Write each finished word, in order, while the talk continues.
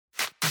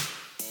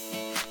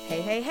Hey,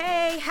 hey,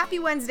 hey. Happy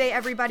Wednesday,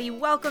 everybody.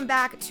 Welcome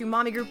back to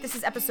Mommy Group. This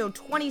is episode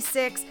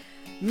 26.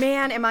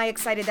 Man, am I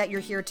excited that you're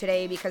here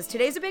today because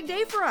today's a big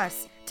day for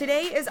us.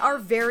 Today is our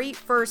very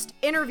first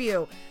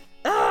interview.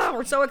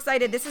 We're so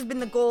excited. This has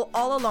been the goal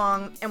all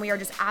along, and we are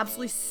just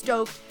absolutely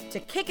stoked to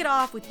kick it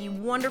off with the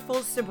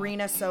wonderful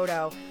Sabrina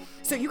Soto.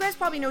 So you guys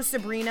probably know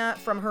Sabrina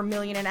from her 1.5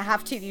 million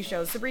TV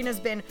shows. Sabrina's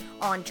been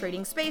on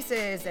Trading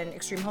Spaces and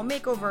Extreme Home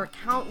Makeover,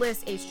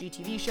 countless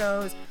HGTV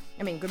shows.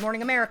 I mean, Good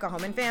Morning America,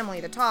 Home and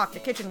Family, The Talk, The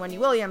Kitchen, Wendy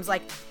Williams,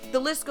 like the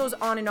list goes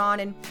on.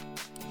 And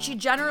she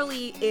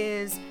generally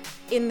is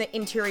in the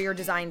interior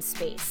design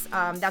space.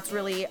 That's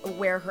really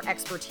where her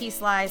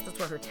expertise lies. That's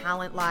where her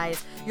talent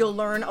lies. You'll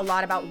learn a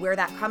lot about where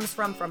that comes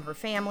from her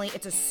family.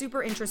 It's a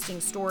super interesting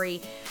story.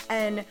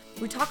 And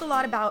we talk a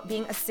lot about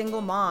being a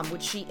single mom,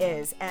 which she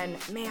is. And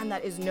man,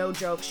 that is no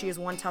joke. She is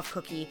one tough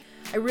cookie.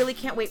 I really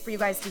can't wait for you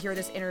guys to hear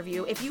this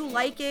interview. If you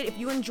like it, if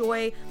you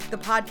enjoy the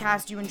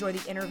podcast, you enjoy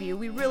the interview,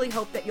 we really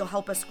hope that you'll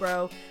help us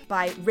grow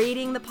by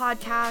rating the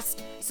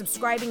podcast,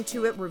 subscribing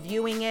to it,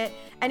 reviewing it.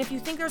 And if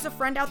you think there's a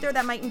friend out there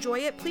that might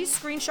enjoy it, please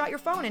screenshot your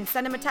phone and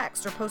send them a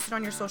text or post it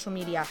on your social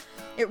media.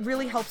 It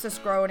really helps us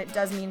grow, and it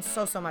does mean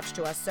so much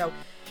to us. So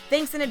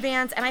thanks in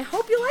advance, and I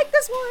hope you like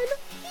this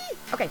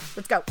one. Okay,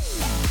 let's go.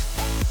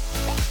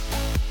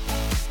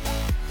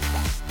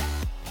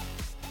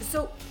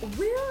 So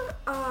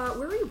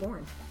where were you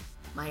born?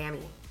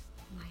 Miami.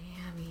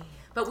 Miami.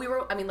 But we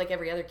were, like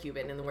every other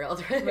Cuban in the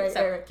world, right,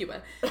 except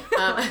Cuba.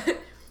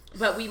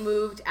 But we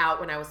moved out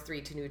when I was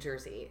 3 to New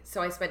Jersey.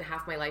 So I spent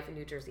half my life in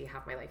New Jersey,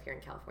 half my life here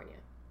in California.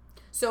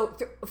 So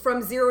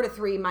from 0 to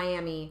 3,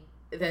 Miami.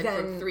 Then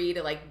from 3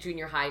 to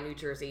junior high, New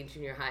Jersey,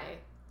 junior high.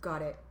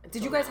 Got it.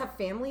 Did you guys have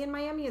family in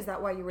Miami? Is that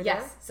why you were there?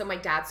 Yes. So my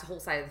dad's whole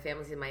side of the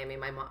family's in Miami.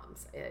 My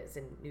mom's is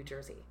in New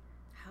Jersey.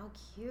 How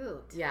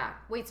cute. Yeah.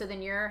 Wait, so then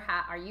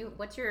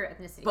what's your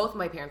ethnicity? Both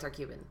my parents are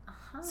Cuban.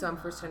 Uh-huh. So I'm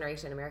first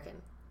generation American.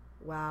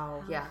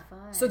 Wow. Yeah.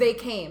 Fun. So they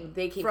came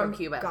from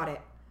Cuba. Got it.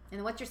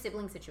 And what's your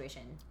sibling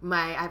situation?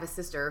 I have a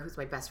sister who's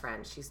my best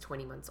friend. She's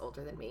 20 months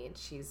older than me, and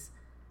she's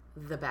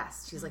the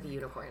best. She's like a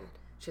unicorn.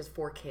 She has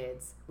 4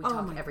 kids. We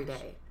talk every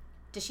day.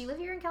 Does she live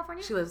here in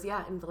California? She lives,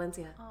 in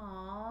Valencia.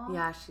 Aww.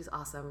 Yeah, she's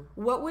awesome.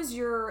 What was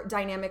your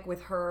dynamic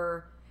with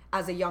her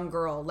as a young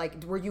girl?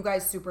 Like, were you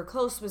guys super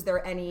close? Was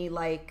there any,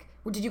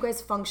 did you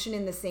guys function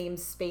in the same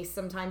space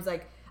sometimes? I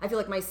feel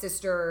like my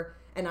sister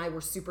and I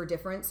were super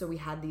different, so we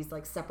had these,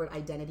 separate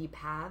identity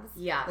paths.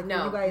 Yeah,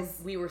 no. You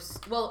guys... We were,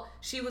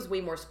 she was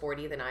way more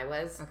sporty than I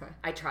was. Okay.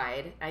 I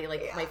tried.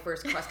 My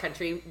first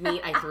cross-country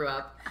meet, I threw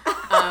up.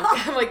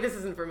 I'm like, this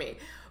isn't for me.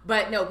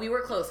 But no, we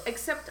were close,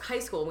 except high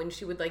school when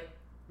she would,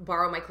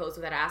 borrow my clothes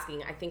without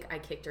asking. I think I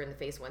kicked her in the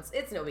face once.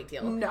 It's no big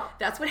deal. No.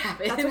 That's what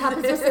happens. That's what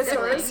happens with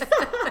sisters.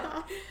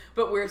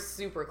 But we're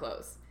super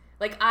close.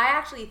 I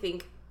actually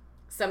think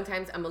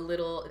sometimes I'm a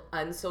little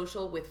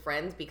unsocial with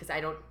friends because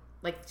I don't,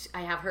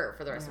 I have her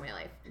for the rest of my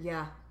life.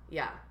 Yeah.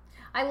 Yeah.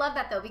 I love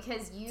that, though,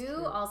 because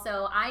you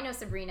also, I know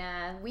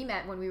Sabrina, we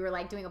met when we were,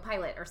 doing a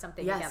pilot or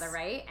something together,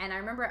 right? And I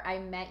remember I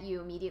met you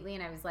immediately,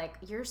 and I was like,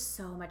 you're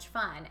so much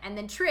fun. And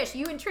then Trish,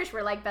 you and Trish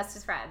were,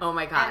 bestest friends. Oh,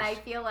 my gosh. And I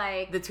feel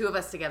like... the two of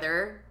us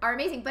together... are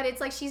amazing, but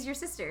it's she's your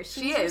sister.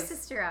 She's your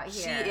sister out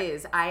here. She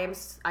is.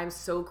 I'm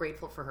so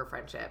grateful for her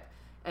friendship.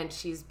 And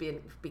she's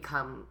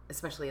become,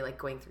 especially,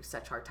 going through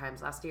such hard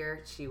times last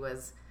year, she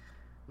was...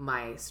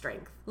 my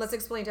strength. Let's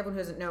explain to everyone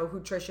who doesn't know who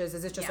Trish is.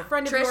 Is this just a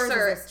friend of yours?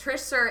 Trish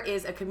Sir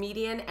is a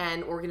comedian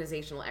and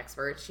organizational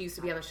expert. She used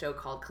to be on a show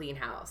called Clean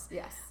House.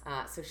 Yes.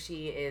 So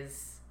she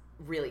is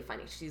really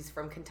funny. She's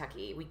from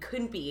Kentucky. We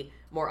couldn't be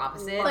more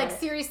opposite.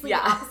 Seriously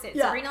opposite.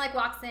 Yeah. Sabrina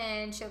walks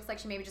in. She looks like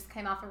she maybe just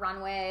came off a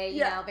runway.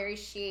 You know, very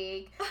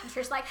chic. And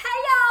Trish's like, "Hey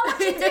y'all, what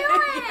you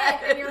doing?"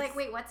 Yes. And you're like,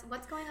 "Wait,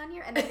 what's going on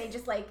here?" And then they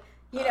just they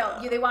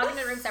walk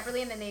into the room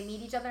separately, and then they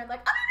meet each other and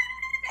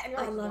and you're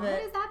like,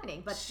 what is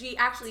happening? But she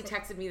actually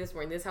texted me this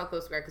morning. This is how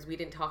close we are because we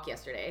didn't talk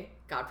yesterday.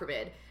 God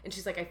forbid. And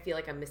she's like, I feel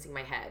like I'm missing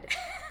my head.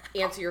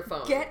 Answer your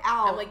phone. Get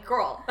out. I'm like,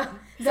 girl.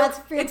 That's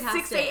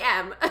fantastic. It's 6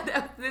 a.m.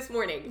 this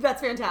morning.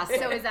 That's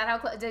fantastic. So is that how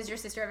does your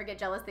sister ever get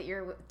jealous that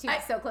you're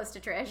so close to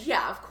Trish?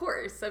 Yeah, of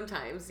course.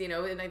 Sometimes,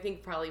 and I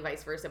think probably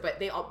vice versa. But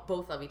they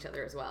both love each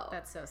other as well.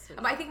 That's so sweet.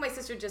 I think my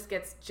sister just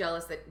gets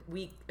jealous that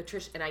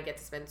Trish and I get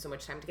to spend so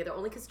much time together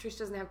only because Trish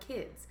doesn't have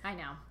kids. I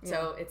know.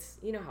 So it's,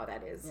 how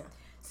that is. Yeah.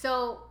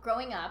 So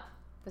growing up,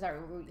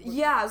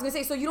 yeah, I was gonna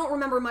say, so you don't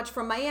remember much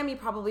from Miami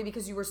probably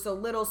because you were so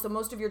little. So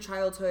most of your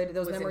childhood,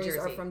 those memories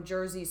are from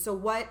Jersey. So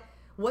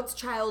what's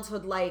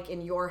childhood like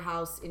in your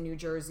house in New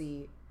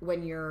Jersey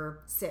when you're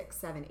 6,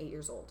 7, 8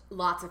 years old?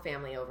 Lots of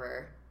family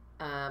over.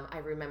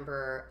 I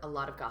remember a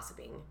lot of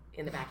gossiping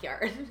in the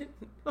backyard.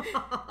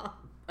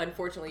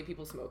 Unfortunately,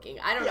 people smoking.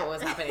 I don't know what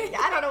was happening.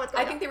 I don't know what's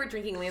going on. I think they were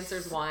drinking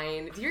Lancer's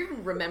wine. Do you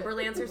even remember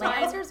Lancer's wine?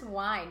 wine? Lancer's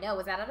wine. No,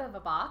 was that out of a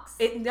box?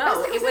 It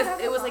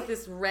was like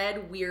this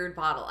red weird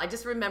bottle. I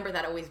just remember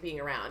that always being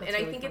around. That's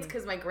really funny. It's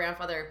because my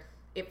grandfather,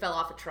 it fell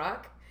off a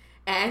truck,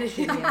 and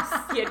he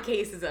had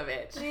cases of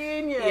it.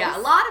 Genius. Yeah,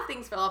 a lot of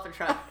things fell off a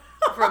truck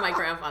from my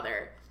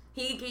grandfather.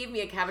 He gave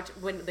me a Cabbage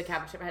when the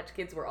Cabbage Patch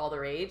Kids were all the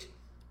rage.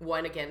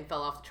 one again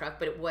fell off the truck,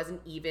 but it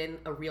wasn't even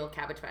a real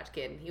Cabbage Patch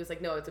Kid. He was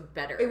like, no, it's a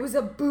better. It was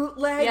a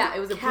bootleg. Yeah, it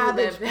was a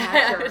Cabbage bootleg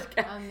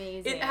Patcher.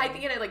 Amazing. I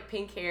think it had like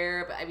pink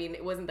hair, but I mean,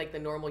 it wasn't like the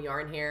normal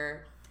yarn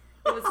hair.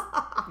 It was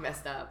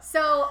messed up.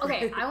 So,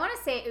 okay, I want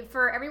to say,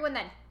 for everyone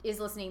that is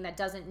listening that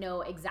doesn't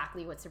know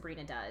exactly what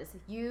Sabrina does,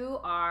 you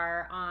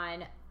are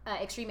on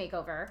Extreme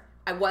Makeover.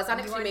 I was on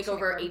Extreme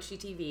Makeover,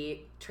 HGTV,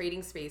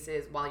 Trading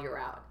Spaces while you're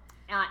out.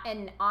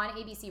 And on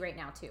ABC right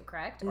now too,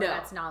 correct? Or No.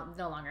 that's no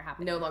longer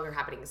happening? No longer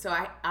happening. So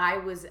I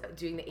was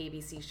doing the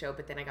ABC show,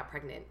 but then I got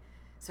pregnant.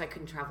 So I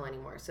couldn't travel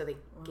anymore. So they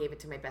gave it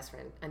to my best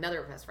friend,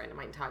 another best friend of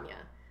mine, Tanya.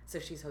 So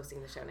she's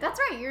hosting the show now. That's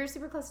right. You're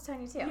super close to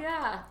Tanya too.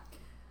 Yeah.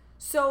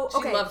 So,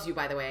 okay. She loves you,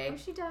 by the way. Oh,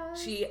 she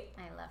does. She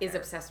I love is her.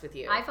 obsessed with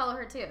you. I follow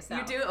her too. So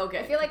You do? Okay.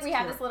 I feel like That's we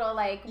have cute. this little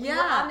like we were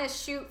Yeah. on this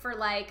shoot for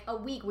like a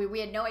week. We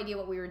had no idea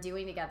what we were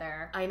doing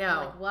together. I know.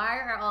 We're like, why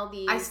are all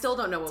these I still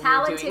don't know what we were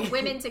talented doing.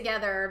 women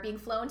together being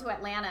flown to Oh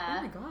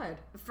Atlanta my God.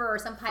 for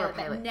some pilot,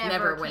 pilot. that Never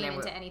never went came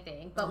anywhere. into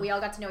anything? But we all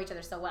got to know each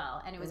other so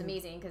well, and it was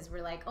amazing because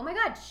we're like, oh my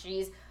God,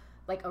 she's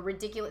like a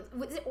ridiculous.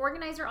 Was it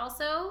organizer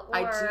also?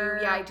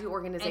 Or I do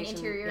organization. and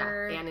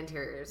interiors. Yeah, and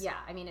interiors. Yeah,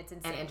 I mean it's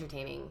insane. And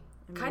entertaining.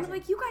 Kind of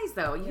like you guys,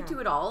 though. You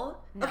do it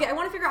all. Okay, I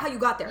want to figure out how you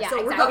got there. Yeah, so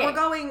exactly. we're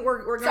going.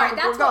 We're Sorry, going.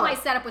 that's we're what going. my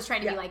setup was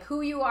trying to be like,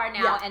 who you are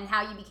now Yeah. and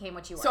how you became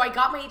what you are. So I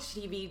got my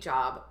HGTV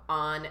job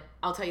on.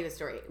 I'll tell you the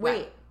story.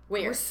 Wait.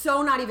 Where? We're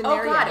so not even Oh,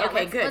 there God, yet. okay,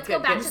 let's, good, Let's good, go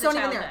back good. to Just the don't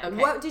even there. childhood.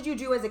 Okay. What did you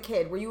do as a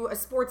kid? Were you a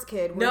sports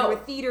kid? Were No. you a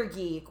theater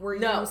geek? Were you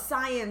No.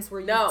 science?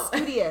 Were you No.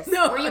 studious?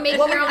 No. Where you make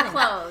What your were you own doing?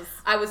 clothes.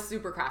 I was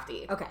super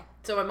crafty. Okay.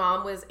 So my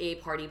mom was a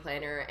party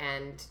planner,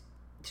 and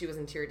she was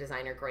an interior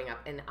designer growing up,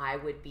 and I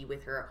would be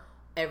with her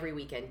every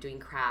weekend doing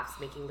crafts,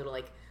 making little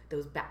like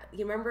those.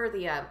 You remember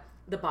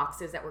the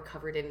boxes that were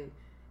covered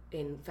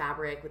in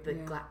fabric with the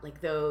like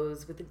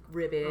those with the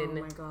ribbon.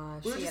 Oh my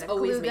gosh. We were She just had a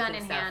always glue gun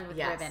making in stuff. hand with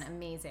Yes. ribbon.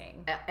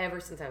 Amazing. Ever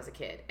since I was a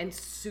kid, and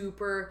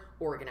super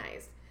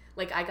organized.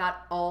 Like I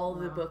got all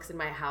the books in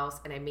my house,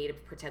 and I made a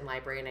pretend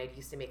library, and I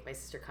used to make my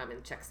sister come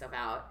and check stuff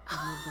out.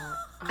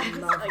 I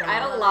love Like that. I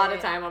had a lot of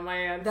time on my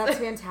hands. That's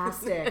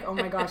fantastic. Oh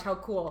my gosh, how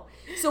cool.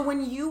 So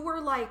when you were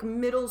like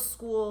middle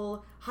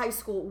school, high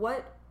school,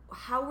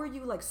 how were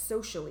you like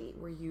socially?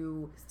 Were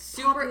you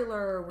Super-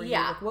 popular? Were you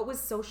yeah. like, what was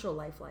social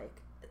life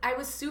like? I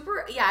was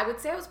I would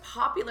say I was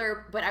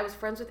popular, but I was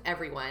friends with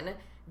everyone.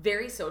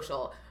 Very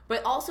social,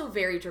 but also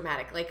very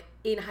dramatic. Like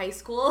in high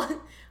school,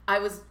 I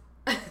was.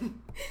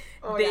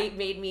 They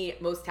made me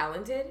most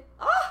talented.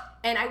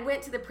 And I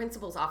went to the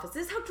principal's office.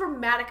 This is how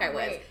dramatic I was.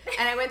 Wait.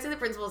 And I went to the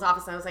principal's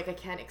office and I was like, I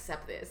can't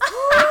accept this.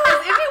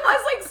 Because if it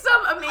was like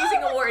some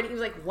amazing award, he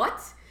was like,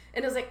 what?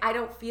 And I was like, I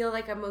don't feel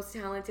like I'm most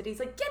talented. He's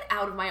like, get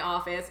out of my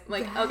office. I'm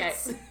like,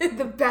 That's okay.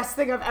 the best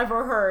thing I've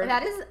ever heard.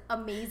 That is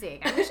amazing.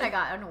 I wish I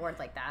got an award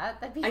like that.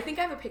 That'd be. I think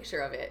I have a picture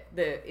of it.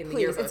 In the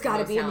Please, yearbook. it's gotta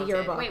most be in the talented.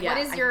 yearbook. Wait, Yeah,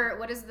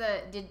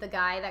 did the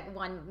guy that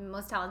won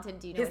most talented?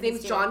 Do you know His what he's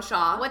name's doing? John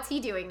Shaw. What's he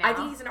doing now? I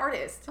think he's an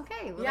artist.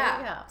 Okay. Well, Yeah.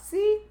 There you go.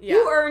 See? Yeah.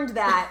 You earned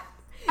that.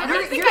 I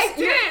don't think I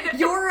did.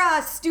 Your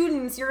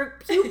students, your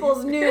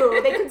pupils knew.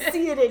 They could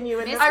see it in you.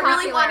 And Miss I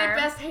really Popular. wanted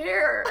best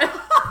hair.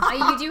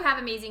 You do have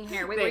amazing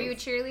hair. Wait, were you a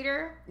Thanks.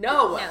 cheerleader?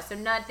 No. No, so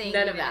nothing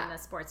None of even that. in the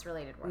sports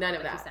related world. None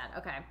of like that. You said.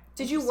 Okay.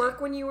 Did you work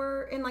when you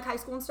were in like high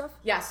school and stuff?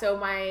 Yeah, so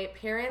my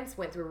parents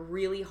went through a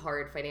really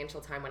hard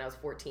financial time when I was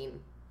 14.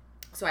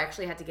 So I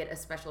actually had to get a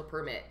special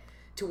permit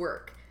to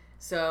work.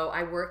 So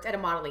I worked at a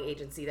modeling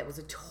agency that was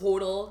a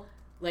total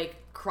like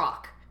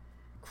crock.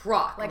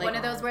 Like one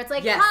of those where it's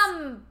like, yes.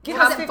 come, Give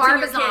was us it 15 your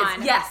kids.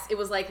 Barbizon? Yes, it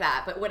was like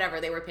that, but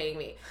whatever, they were paying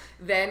me.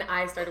 Then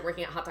I started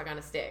working at Hot Dog on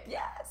a Stick.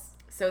 Yes.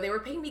 So they were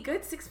paying me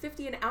good,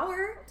 $6.50 an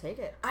hour. Take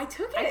it. I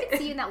took it. I could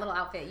see you in that little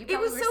outfit. You It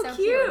probably was were so so cute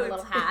with a cute.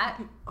 little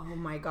hat. Oh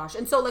my gosh.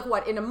 And so like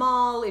what? In a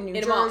mall in New in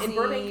a Jersey? mall, in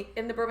Burbank,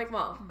 in the Burbank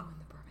Mall. Oh, in the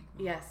Burbank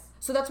Mall. Yes.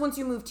 So that's once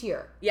you moved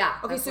here. Yeah.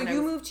 Okay, that's so when I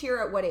you was moved here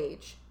at what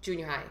age?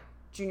 junior high.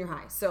 Junior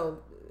high. So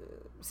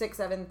 6th,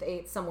 7th,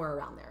 8th, somewhere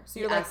around there. So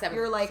you're Yeah, like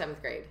seventh,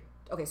 seventh grade.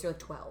 okay, so you're like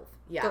 12.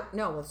 Yeah.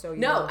 So you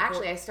No, were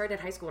actually, I started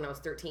high school when I was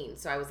 13,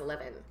 so I was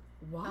 11.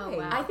 Why? Oh,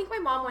 wow. I think my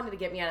mom wanted to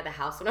get me out of the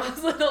house when I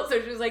was little, so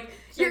she was like,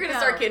 "You're Like, gonna go.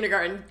 start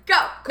kindergarten.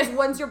 Go." Because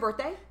when's your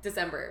birthday?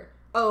 December.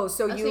 Oh,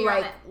 so Oh, you so you're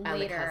like on it on the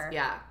later. cusp,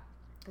 yeah.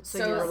 so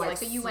so you were it's like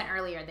So you went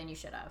earlier than you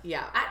should have.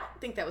 Yeah. I don't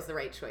think that was the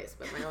right choice,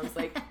 but my mom's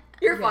like,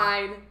 "You're Yeah.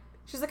 fine.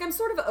 she's like I'm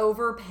sort of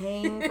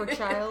overpaying for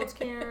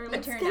childcare.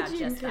 Let's turned get out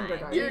you in just fine.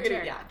 kindergarten. You're You gonna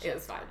turned yeah, out it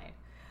was just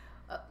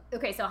fine."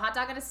 Okay, so hot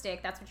dog on a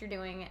stick. That's what you're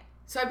doing.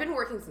 So I've been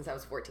working since I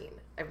was 14.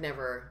 I've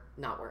never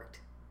not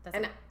worked,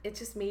 and it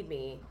just made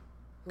me.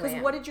 who I Because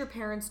am. what did your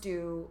parents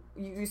do?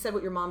 You said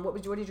what your mom. What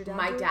did your dad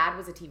My do? dad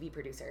was a TV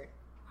producer.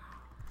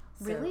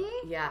 So, Really?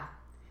 Yeah.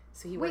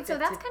 So he Wait, worked so at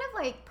that's t- kind of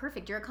like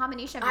perfect. You're a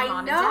combination of your I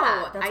mom know. and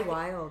dad. That's I thi-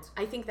 wild.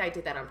 I think that I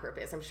did that on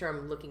purpose. I'm sure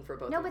I'm looking for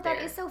both. No, of but that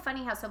theirs. is so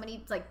funny how so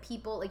many like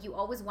people like you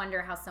always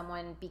wonder how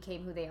someone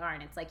became who they are,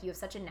 and it's like you have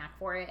such a knack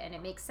for it, and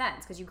it makes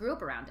sense because you grew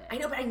up around it. I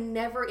know, but I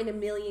never in a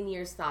million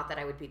years thought that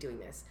I would be doing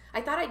this.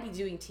 I thought I'd be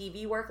doing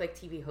TV work, like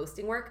TV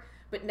hosting work,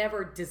 but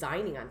never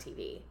designing on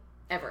TV.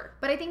 ever.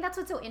 But I think that's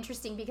what's so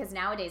interesting because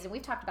nowadays, and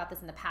we've talked about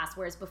this in the past,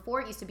 whereas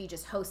before it used to be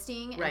just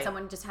hosting and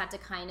someone just had to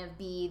kind of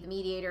be the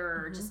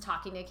mediator or just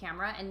talking to a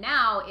camera. And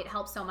now it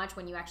helps so much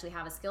when you actually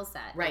have a skill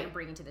set that you're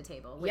bringing to the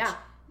table. Which,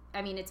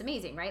 I mean, it's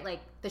amazing, right?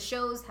 Like the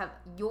shows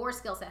your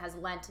skill set has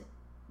lent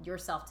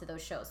yourself to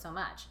those shows so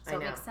much. So it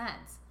makes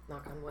sense.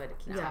 Knock on wood, it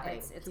keeps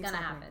happening. It's going to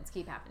happen. It's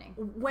keep happening.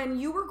 When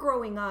you were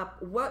growing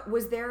up, what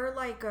was there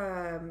like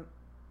a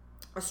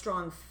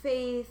strong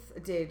faith?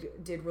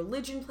 Did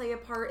religion play a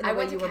part in the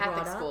way you were brought up? I went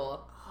to Catholic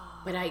school,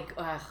 but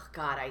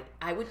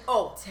I would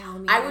tell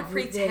me I would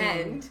everything.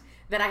 pretend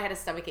that I had a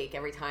stomach ache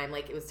every time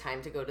like it was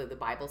time to go to the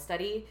Bible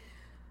study.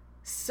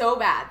 So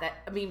bad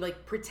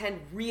that pretend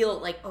real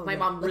my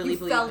mom really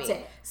believed me.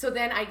 It. So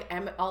then I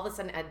am all of a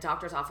sudden at a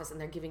doctor's office and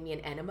they're giving me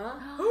an enema.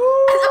 And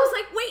I was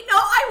like, wait, no,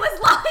 I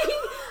was lying.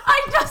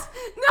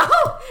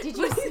 Did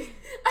you?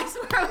 I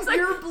swear I was like,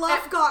 your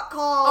bluff got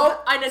called.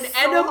 Oh, and an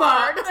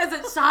enema as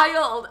a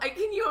child.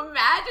 Can you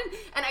imagine?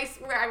 And I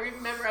swear I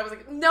remember I was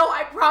like, no,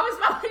 I promise,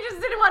 Mom, I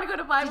just didn't want to go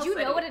to Bible study. Did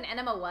you know what an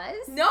enema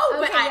was? No,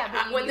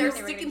 but when they're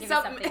sticking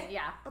something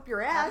up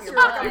your ass, you're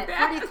like,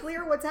 pretty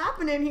clear what's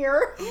happening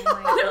here. Oh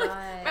my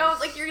gosh. I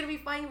was like, you're gonna be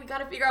fine. We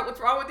gotta figure out what's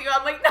wrong with you.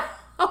 I'm like,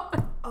 no.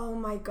 Oh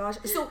my gosh.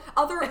 So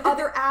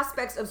other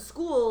aspects of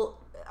school,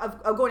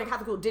 of going to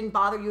Catholic school, didn't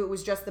bother you? It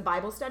was just the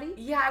Bible study?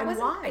 Yeah,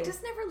 why? I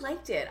just never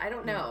liked it. I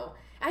don't know.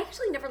 I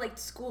actually never liked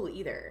school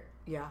either.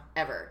 Yeah.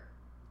 Ever.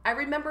 I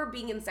remember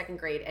being in second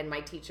grade and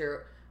my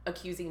teacher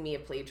accusing me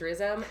of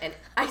plagiarism, and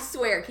I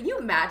swear, can you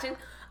imagine?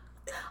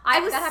 I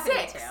was that happened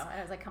 6. To me too. And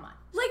I was like, come on.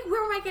 Like,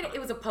 where am I getting it?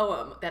 It was a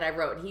poem that I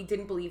wrote. He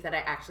didn't believe that I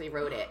actually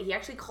wrote it. He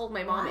actually called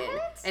my mom in.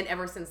 And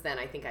ever since then,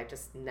 I think I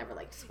just never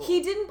liked school.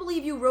 He didn't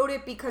believe you wrote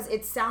it because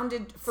it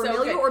sounded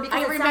familiar or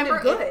because it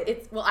sounded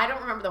good? Well, I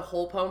don't remember the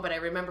whole poem, but I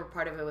remember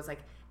part of it was like,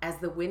 as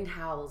the wind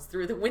howls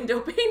through the window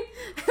pane,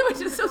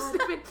 which is so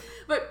stupid.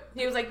 But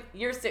he was like,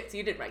 you're 6,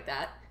 you didn't write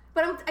that.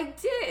 But I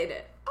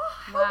did.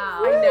 Oh,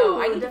 wow. I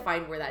know. I need to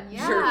find where that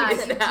jerk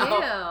is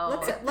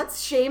now.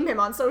 Let's shame him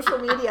on social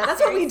media.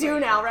 That's what we do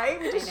now, right?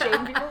 We just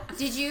shame people.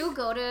 Did you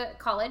go to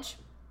college?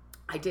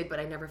 I did, but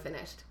I never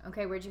finished.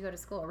 Okay, where'd you go to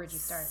school? Where'd you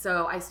start?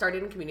 So I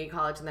started in community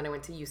college, and then I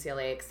went to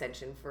UCLA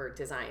Extension for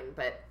design.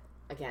 But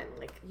again,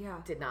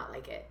 did not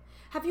like it.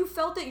 Have you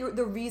felt that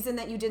the reason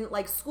that you didn't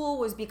like school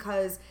was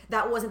because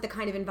that wasn't the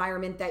kind of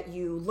environment that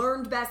you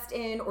learned best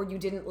in, or you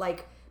didn't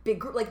like big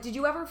group? Like, did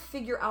you ever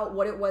figure out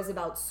what it was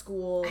about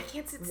school? I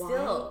can't sit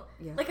still.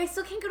 Yeah. I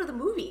still can't go to the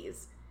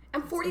movies.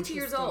 I'm 42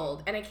 years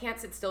old, and I can't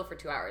sit still for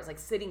 2 hours,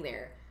 sitting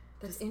there.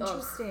 That's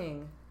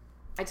interesting.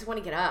 I just want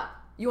to get up.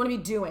 You want to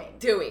be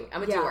doing.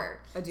 I'm a doer.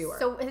 A doer.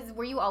 So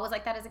were you always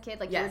like that as a kid?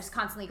 Like, yes. You were just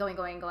constantly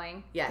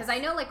going? Yes. Because I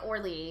know,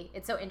 Orly,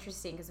 it's so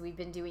interesting because we've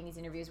been doing these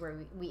interviews where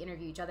we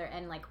interview each other,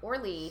 and,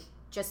 Orly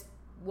just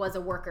was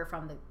a worker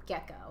from the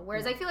get-go.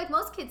 Whereas I feel like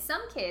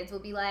some kids will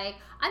be like,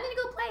 I'm going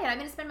to go play and I'm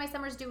going to spend my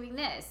summers doing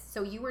this.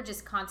 So you were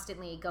just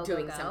constantly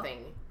doing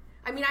something.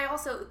 I mean,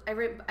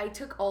 I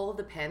took all of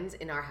the pens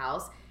in our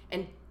house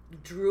and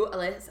drew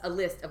a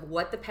list of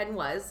what the pen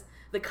was,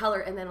 the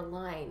color, and then a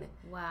line.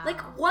 Wow.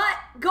 What?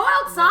 Go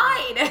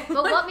outside! Wow.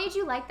 But what made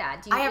you like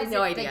that? I have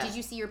no idea. Did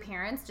you see your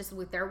parents just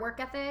with their work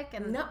ethic?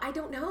 No, I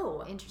don't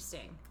know.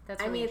 Interesting.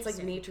 That's really it's like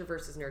nature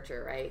versus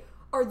nurture, right?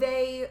 Were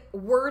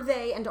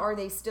they, and are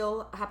they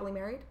still happily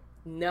married?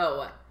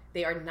 No,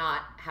 they are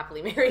not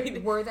happily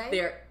married. Were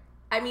they?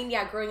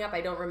 Growing up,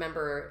 I don't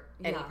remember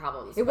any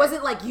problems. It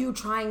wasn't like you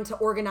trying to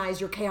organize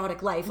your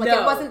chaotic life.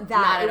 It wasn't that.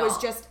 Not at it was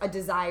all. just a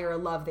desire, a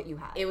love that you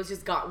had. It was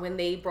just gone. When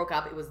they broke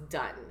up, it was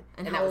done.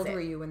 And how old were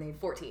you when they...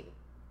 14.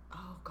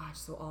 Oh, gosh,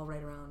 so all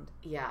right around.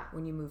 Yeah.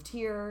 When you moved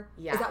here.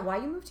 Yeah. Is that why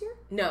you moved here?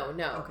 No.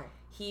 Okay.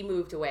 He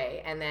moved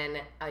away, and then,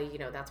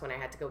 that's when I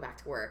had to go back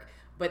to work.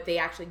 But they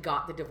actually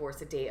got the divorce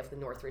the day of the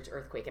Northridge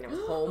earthquake, and I was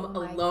home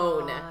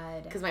alone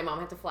because my mom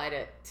had to fly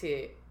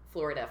to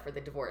Florida for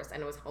the divorce,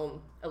 and I was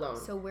home alone.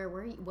 So where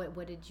were you?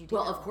 What did you do?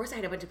 Well, of course I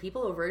had a bunch of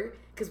people over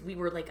because we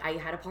were I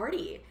had a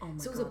party. Oh my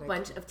so it was God, a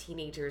bunch of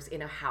teenagers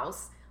in a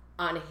house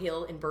on a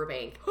hill in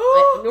Burbank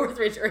at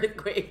Northridge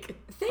earthquake.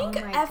 Thank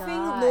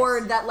effing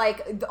Lord that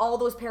all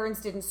those parents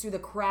didn't sue the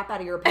crap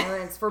out of your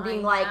parents for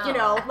being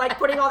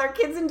putting all their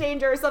kids in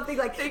danger or something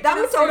that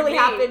would totally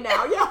happen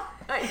now. Yeah.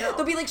 I know.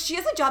 They'll be like, she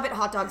has a job at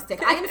Hot Dog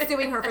Stick. I am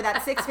suing her for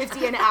that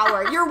 $6.50 an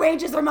hour. Your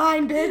wages are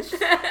mine, bitch.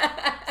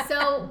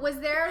 So was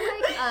there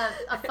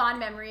a fond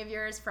memory of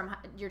yours from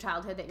your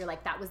childhood that you're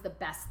that was the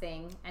best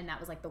thing and that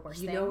was the worst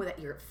thing? You know that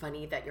you're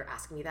funny that you're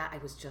asking me that. I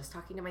was just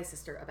talking to my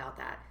sister about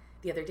that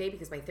the other day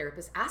because my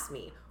therapist asked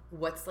me,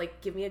 what's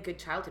give me a good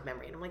childhood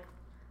memory. And I'm like,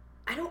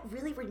 I don't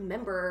really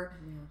remember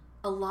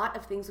a lot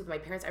of things with my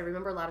parents. I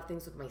remember a lot of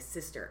things with my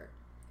sister.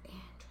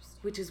 Interesting.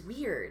 Which is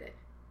weird.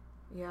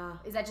 Yeah.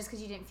 Is that just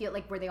because you didn't feel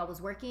were they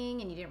always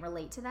working and you didn't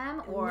relate to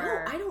them?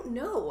 Or no, I don't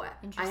know.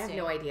 I have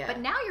no idea. But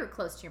now you're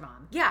close to your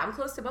mom. Yeah, I'm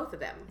close to both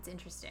of them. It's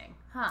interesting.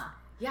 Huh.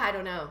 Yeah, I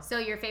don't know. So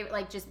your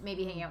favorite, just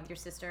maybe hanging out with your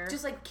sister?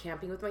 Just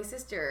camping with my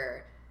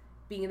sister,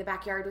 being in the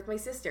backyard with my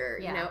sister.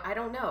 Yeah. I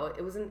don't know.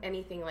 It wasn't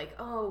anything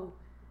oh,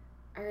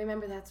 I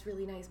remember that's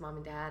really nice, Mom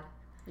and Dad.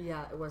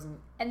 Yeah, it wasn't.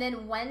 And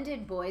then when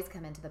did boys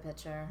come into the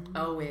picture?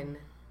 Owen.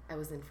 I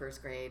was in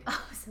first grade.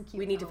 Oh, so cute.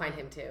 We need to find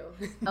him too.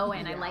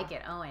 Owen, I like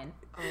it. Owen.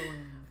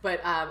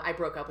 But I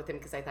broke up with him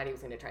because I thought he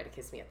was going to try to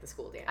kiss me at the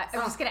school dance. I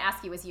was just going to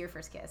ask you, was he your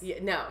first kiss? Yeah,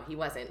 no, he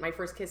wasn't. My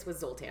first kiss was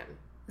Zoltan.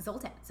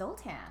 Zoltan.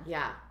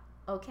 Yeah.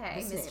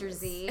 Okay, This Mr.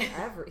 Z.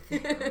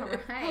 Everything. All right.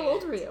 How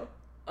old were you?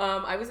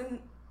 I was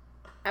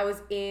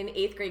in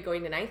 8th grade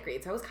going to 9th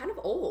grade, so I was kind of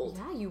old.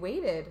 Yeah, you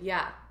waited.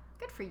 Yeah.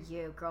 Good for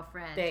you,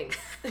 girlfriend. Thanks.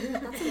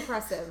 That's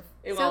impressive.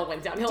 It all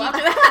went downhill after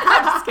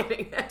that. I'm just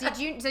kidding. Did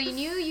you? So you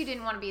knew you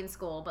didn't want to be in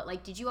school, but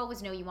like, did you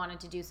always know you wanted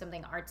to do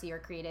something artsy or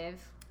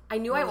creative? I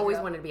knew I always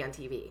wanted to be on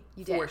TV.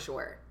 You for did?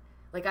 sure.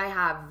 Like, I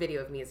have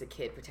video of me as a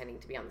kid pretending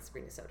to be on the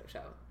Sabrina Soto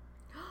show.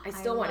 I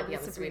still want to be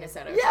on the Sabrina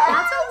Soto show. Yeah.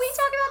 That's what we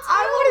talk about too.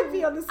 I want to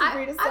be on the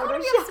Sabrina I Soto want to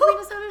be show. on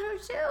the Sabrina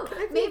Soto show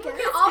too. Maybe we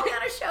can all be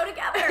on a show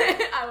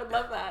together. I would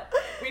love that.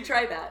 We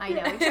tried that. I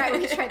know.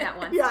 We tried that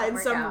once. Yeah, Didn't in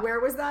work some out. where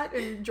was that?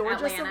 In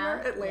Georgia Atlanta. somewhere?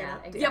 Atlanta. Yeah,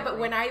 exactly. Yeah, but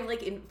when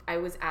I I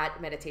was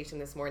at meditation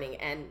this morning,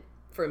 and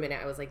for a minute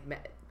I was like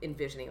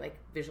envisioning, like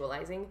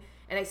visualizing,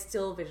 and I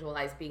still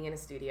visualize being in a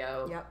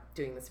studio,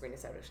 doing the Sabrina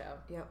Soto show.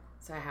 Yep.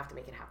 So I have to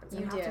make it happen.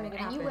 You have do, to make it and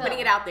happen. you will. Putting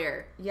it out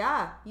there.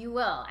 Yeah. You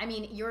will. I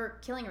mean, you're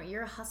killing it.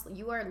 You're a hustler.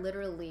 You are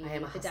literally I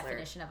am a the hustler.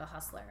 definition of a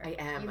hustler. I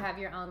am. You have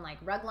your own like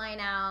rug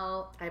line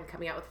out. I'm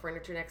coming out with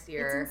furniture next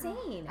year. It's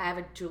insane. I have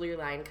a jewelry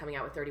line coming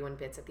out with 31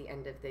 bits at the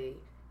end of the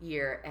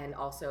year, and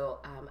also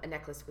a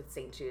necklace with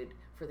St. Jude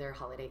for their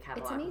holiday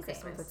catalog. It's amazing. for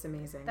Christmas. That's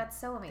amazing. That's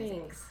so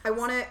amazing. Thanks. I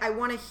want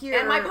to hear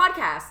And my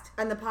podcast.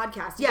 and the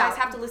podcast. You Yeah. guys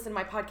have to listen to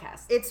my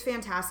podcast. It's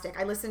fantastic.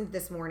 I listened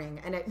this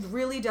morning, and it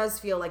really does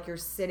feel like you're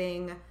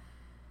sitting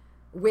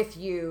with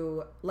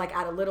you, like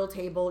at a little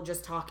table,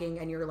 just talking,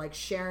 and you're like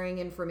sharing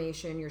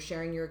information. You're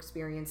sharing your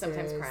experiences.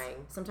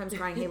 Sometimes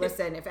crying. Hey,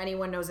 listen, if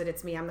anyone knows it,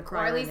 it's me. I'm the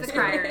crier. Or at least in the this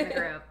crier group. in the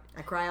group.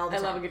 I cry all the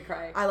time. I love a good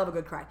cry. I love a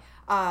good cry.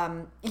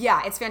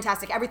 Yeah, it's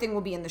fantastic. Everything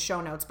will be in the show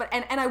notes. But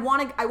and I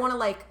want to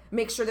like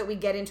make sure that we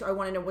get into. I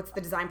want to know what's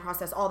the design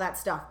process, all that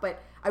stuff.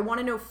 But I want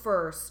to know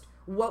first,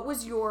 what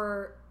was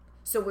your?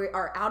 So we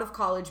are out of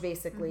college,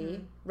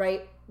 basically,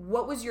 right?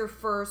 What was your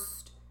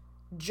first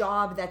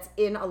job that's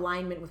in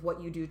alignment with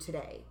what you do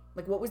today?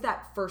 Like, what was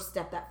that first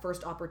step, that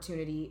first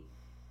opportunity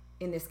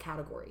in this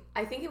category?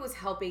 I think it was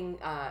helping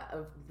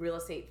a real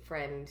estate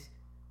friend,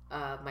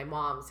 my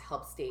mom's,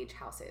 help stage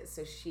houses.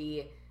 So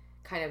she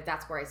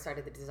that's where I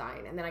started the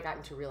design. And then I got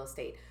into real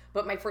estate.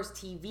 But my first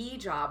TV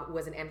job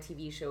was an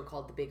MTV show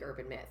called The Big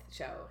Urban Myth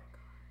Show.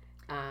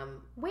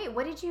 Wait,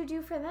 what did you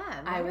do for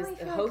them? I was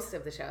the host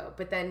of the show.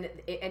 But then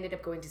it ended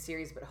up going to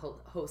series, but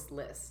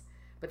hostless.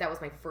 But that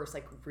was my first,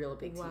 like, real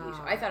big TV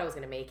show. I thought I was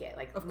going to make it.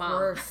 Like, Of Mom,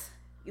 course.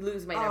 you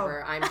lose my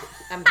number. I'm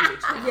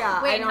huge now.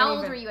 Yeah. Wait, how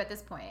old were you at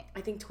this point?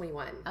 I think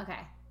 21. Okay.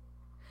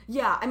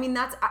 Yeah, I mean,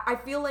 I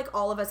feel like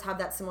all of us have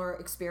that similar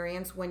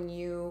experience when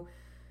you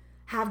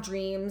have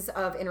dreams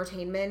of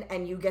entertainment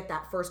and you get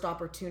that first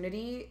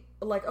opportunity.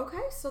 Like,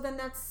 okay, so then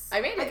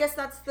I made it. I guess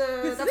that's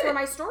where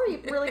my story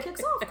really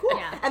kicks off. Cool.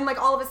 Yeah. And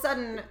like all of a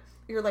sudden,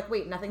 you're like,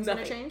 wait, nothing's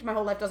gonna change. My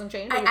whole life doesn't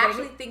change. Are I you kidding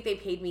actually me? think they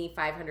paid me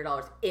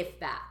 $500, if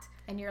that.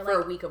 And you're for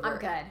like, a week of I'm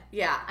work. good.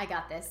 Yeah. I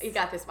got this. You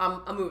got this.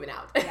 I'm moving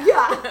out.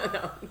 Yeah.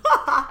 No.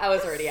 I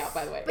was already out,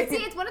 by the way. But see,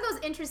 it's one of those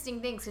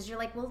interesting things because you're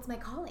like, well, it's my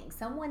calling.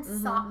 Someone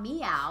sought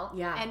me out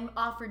and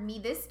offered me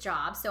this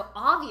job. So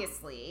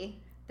obviously,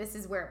 this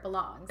is where it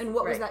belongs. And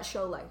what was that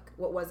show like?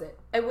 What was it?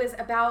 It was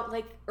about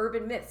like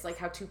urban myths, like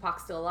how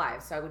Tupac's still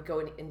alive. So I would go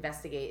and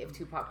investigate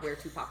where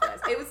Tupac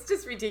was. It was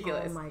just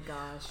ridiculous. Oh my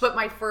gosh. But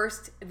my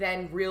first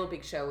then real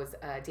big show was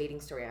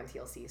Dating Story on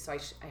TLC. So I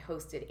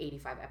hosted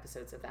 85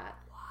 episodes of that.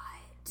 What?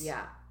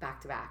 Yeah,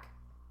 back to back.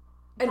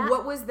 And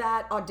what was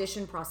that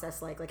audition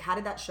process like? Like, how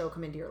did that show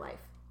come into your life?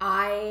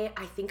 I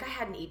think I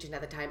had an agent at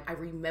the time. I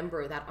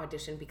remember that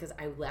audition because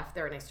I left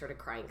there and I started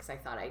crying because I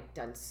thought I'd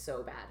done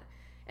so bad.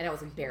 And I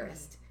was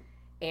embarrassed.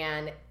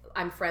 And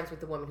I'm friends with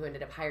the woman who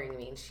ended up hiring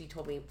me, and she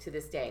told me to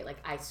this day, like,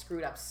 I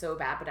screwed up so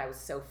bad, but I was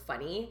so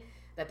funny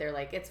that they're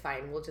like, it's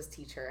fine, we'll just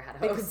teach her how to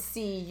host. They could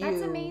see you.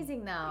 That's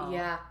amazing,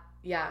 though.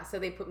 Yeah. So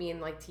they put me in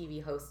like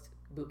TV host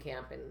boot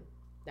camp, and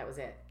that was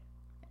it.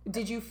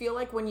 Did you feel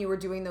like when you were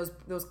doing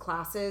those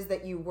classes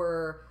that you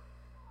were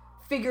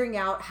figuring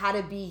out how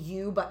to be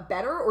you but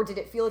better, or did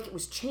it feel like it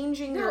was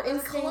changing your it was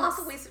instincts? a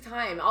colossal waste of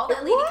time. All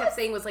that lady kept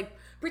saying was like,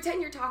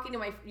 pretend you're talking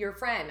to your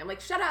friend. I'm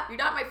like, shut up, you're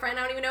not my friend,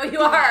 I don't even know who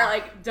you are.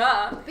 Like,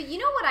 duh. But you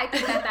know what I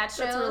think that shows?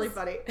 That's really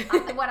funny.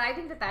 What I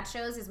think that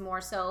shows is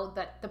more so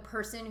that the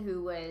person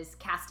who was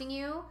casting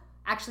you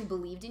actually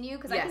believed in you,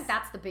 because I think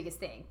that's the biggest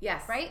thing.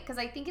 Yes. Right? Because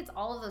I think it's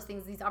all of those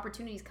things, these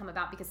opportunities come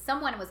about because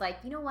someone was like,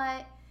 you know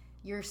what?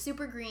 You're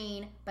super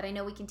green, but I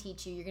know we can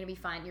teach you. You're going to be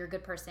fine. You're a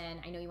good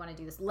person. I know you want to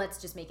do this. Let's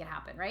just make it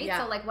happen, right?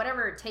 Yeah. So, like,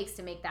 whatever it takes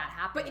to make that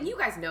happen. But you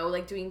guys know,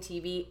 like, doing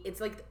TV, it's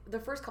like the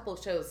first couple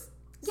of shows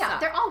yeah,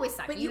 they're always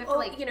suck. But you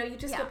you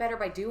just get better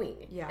by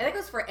doing. Yeah. And that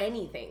goes for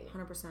anything.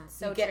 100%.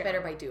 So you get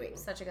better by doing.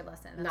 Such a good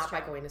lesson. Not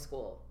by going to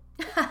school.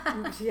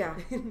 Yeah.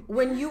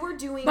 When you were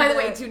doing By the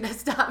way, do not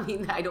stop me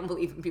that I don't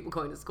believe in people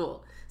going to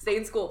school. Stay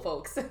in school,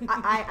 folks.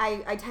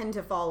 I tend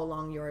to follow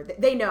along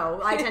they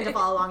know I tend to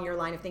follow along your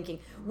line of thinking.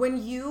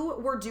 When you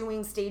were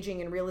doing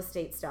staging and real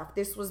estate stuff,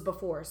 this was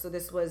before, so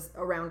this was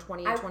around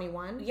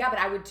 2021? Yeah, but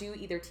I would do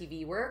either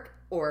TV work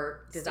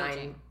or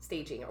design,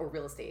 staging or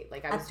real estate.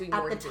 Like I was doing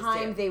mortgages. At the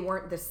time, they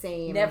weren't the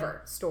same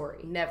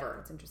story. Never.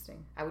 That's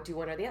interesting. I would do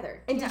one or the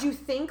other. And did you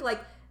think, like,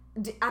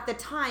 at the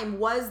time,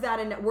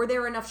 were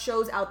there enough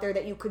shows out there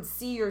that you could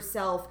see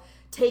yourself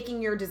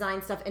taking your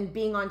design stuff and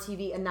being on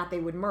TV and that they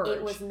would merge?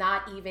 It was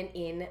not even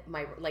in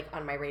my,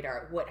 on my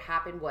radar. What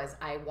happened was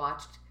I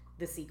watched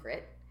The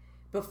Secret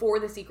before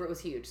The Secret was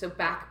huge. So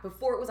back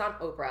before it was on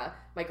Oprah,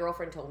 my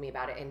girlfriend told me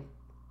about it, and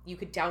you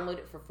could download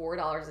it for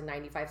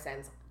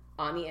 $4.95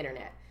 on the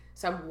internet.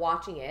 So I'm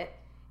watching it,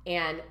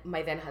 and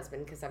my then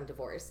husband, because I'm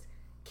divorced,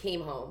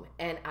 came home,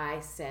 and I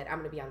said, I'm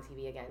going to be on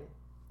TV again.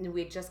 And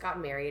we had just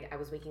gotten married. I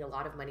was making a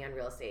lot of money on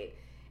real estate.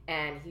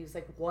 And he was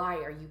like, why?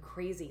 Are you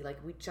crazy?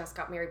 Like, we just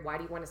got married. Why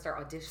do you want to start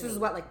auditioning? This is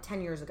what, like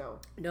 10 years ago?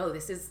 No,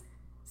 this is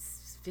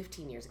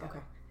 15 years ago.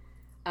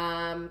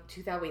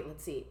 Okay. Wait,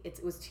 let's see.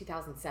 It was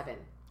 2007.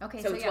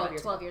 Okay, so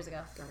 12 years ago.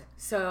 Got it.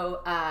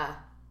 So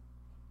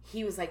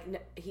he was like,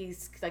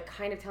 he's like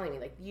kind of telling me,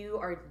 like, you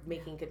are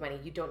making good money.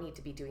 You don't need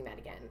to be doing that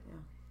again.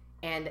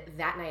 Yeah. And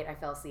that night I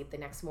fell asleep. The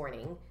next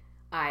morning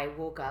I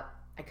woke up.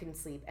 I couldn't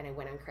sleep, and I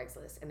went on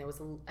Craigslist, and there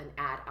was an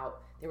ad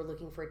out. They were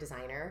looking for a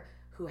designer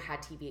who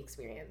had TV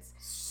experience.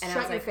 And Shut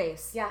I was your like,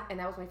 face. Yeah, and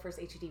that was my first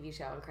HGTV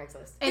show on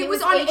Craigslist. And it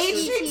was on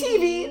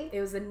HGTV? It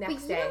was the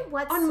next day. day. You know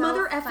what's on so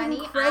Mother funny?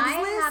 effing Craigslist?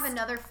 I have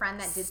another friend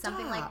that did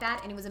something like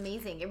that, and it was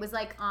amazing. It was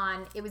like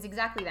it was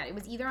exactly that. It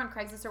was either on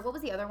Craigslist or what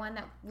was the other one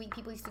that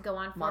people used to go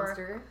on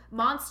for?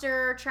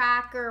 Monster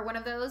Track or one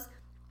of those.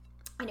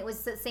 And it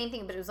was the same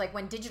thing, but it was like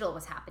when digital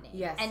was happening.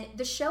 Yes. And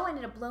the show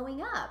ended up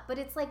blowing up. But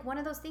it's like one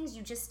of those things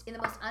you just, in the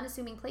most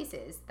unassuming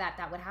places,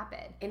 that would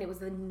happen. And it was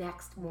the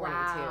next morning,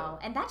 too.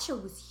 And that show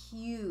was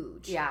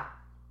huge. Yeah.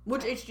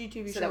 Which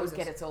HGTV show So that was this?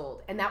 Get It's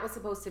Old. And that was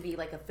supposed to be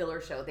like a filler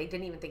show. They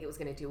didn't even think it was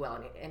going to do well,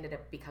 and it ended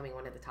up becoming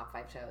one of the top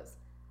 5 shows.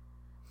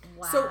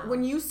 Wow. So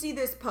when you see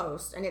this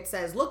post and it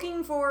says,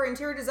 looking for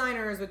interior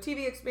designers with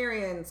TV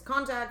experience,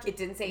 contact... It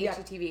didn't say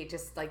HGTV. It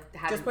just like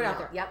had just put it out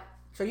there. Yep.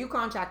 So you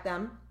contact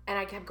them. And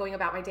I kept going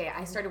about my day.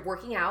 I started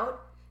working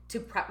out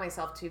to prep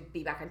myself to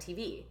be back on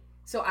TV.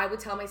 So I would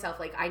tell myself,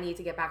 like, I need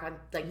to get back on,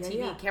 like,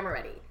 TV, camera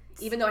ready.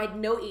 Even though I had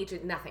no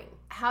agent, nothing.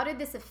 How did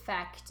this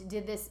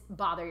did this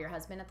bother your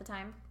husband at the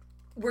time?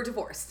 We're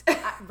divorced.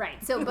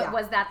 Right. So, but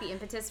was that the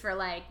impetus for,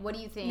 like, what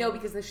do you think? No,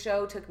 because the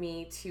show took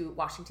me to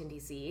Washington,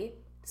 D.C.,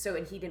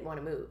 and he didn't want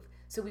to move.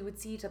 So we would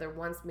see each other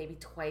once, maybe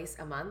twice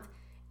a month.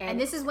 And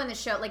this is when the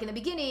show, like in the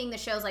beginning, the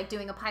show's like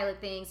doing a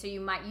pilot thing, so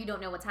you don't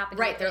know what's happening.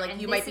 Right, they're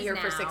like, you might be here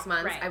for 6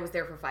 months. Right. I was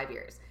there for 5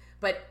 years.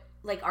 But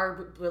like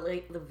our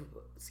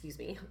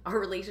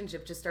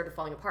relationship just started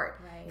falling apart.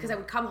 Right. Because I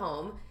would come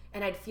home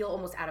and I'd feel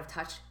almost out of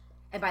touch.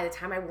 And by the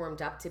time I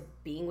warmed up to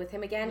being with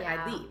him again,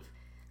 I'd leave.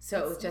 So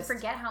it was just... You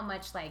forget how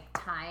much like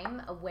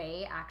time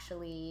away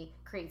actually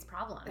creates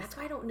problems. That's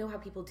why I don't know how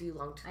people do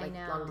long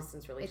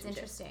distance relationships.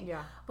 It's interesting.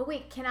 Yeah. But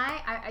wait,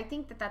 I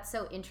think that's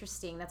so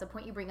interesting. That's a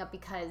point you bring up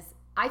because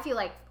I feel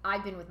like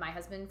I've been with my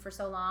husband for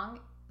so long,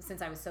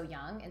 since I was so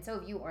young, and so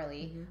have you,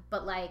 Orly. Mm-hmm.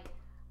 But like,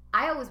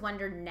 I always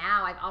wonder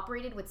now, I've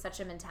operated with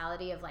such a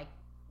mentality of like,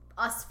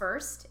 us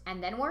first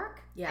and then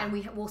work. Yeah. And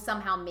we will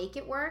somehow make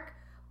it work.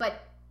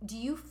 But do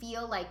you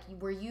feel like,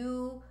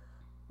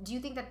 do you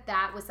think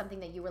that was something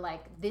that you were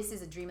like, this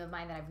is a dream of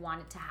mine that I've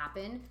wanted to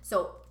happen?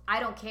 So I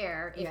don't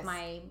care if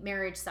my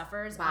marriage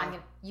suffers.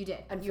 You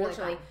did.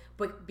 Unfortunately,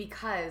 but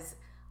because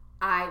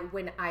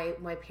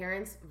my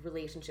parents'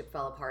 relationship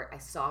fell apart, I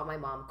saw my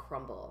mom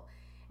crumble,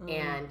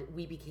 and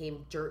we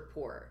became dirt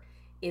poor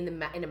in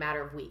a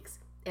matter of weeks.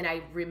 And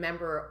I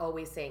remember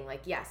always saying,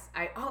 like, yes,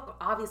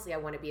 obviously I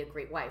want to be a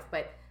great wife,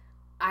 but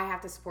I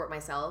have to support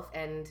myself.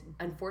 And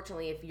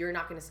unfortunately, if you're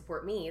not going to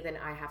support me, then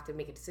I have to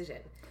make a decision.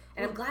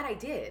 And I'm glad I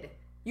did.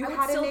 I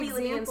would still be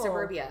living in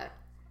suburbia.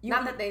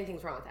 Not that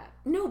anything's wrong with that.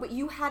 No, but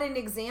you had an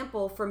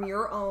example from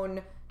your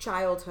own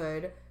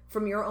childhood,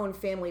 from your own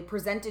family,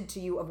 presented to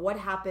you of what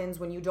happens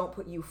when you don't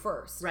put you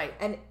first. Right.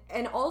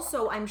 And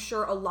also, I'm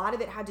sure a lot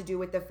of it had to do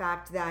with the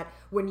fact that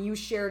when you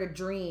shared a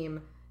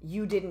dream,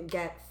 you didn't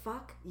get,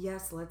 fuck,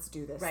 yes, let's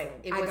do this. Right.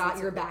 I got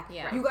your back.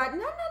 Yeah. You got,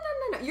 no.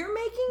 You're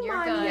making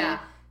money. Good. Yeah.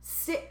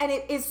 And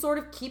it is sort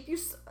of keep you,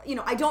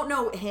 I don't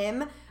know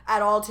him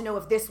at all to know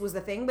if this was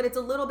the thing, but it's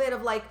a little bit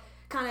of like,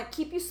 kind of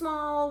keep you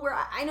small, where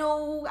I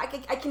know I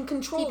can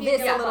control this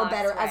a little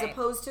better, as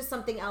opposed to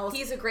something else.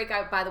 He's a great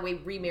guy, by the way,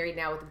 remarried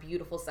now with a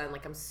beautiful son.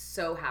 Like, I'm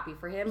so happy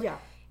for him. Yeah.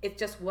 It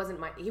just wasn't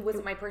he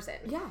wasn't my person.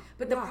 Yeah.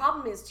 But the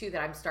problem is, too,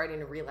 that I'm starting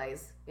to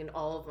realize in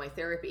all of my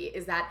therapy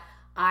is that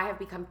I have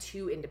become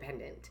too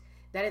independent.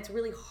 That it's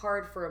really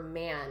hard for a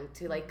man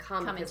to, like,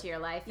 come into your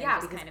life and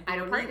just kind of be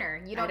a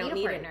partner. You don't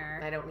need a partner.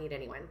 I don't need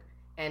anyone.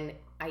 And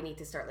I need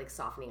to start, like,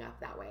 softening up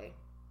that way.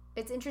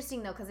 It's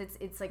interesting though, because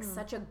it's like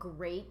such a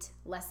great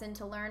lesson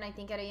to learn, I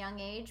think, at a young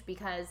age,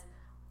 because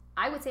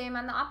I would say I'm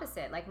on the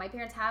opposite. Like, my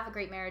parents have a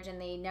great marriage,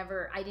 and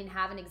I didn't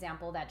have an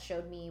example that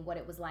showed me what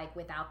it was like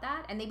without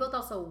that. And they both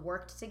also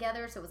worked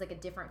together, so it was like a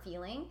different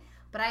feeling.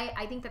 But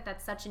I think that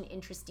that's such an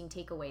interesting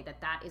takeaway,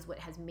 that is what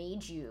has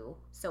made you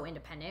so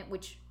independent,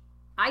 which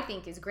I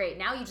think is great.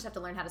 Now you just have to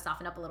learn how to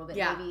soften up a little bit,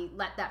 maybe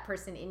let that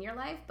person in your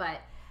life.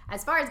 But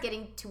as far as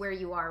getting to where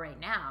you are right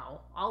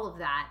now, all of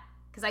that,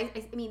 because I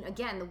mean,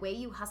 again, the way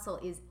you hustle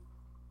is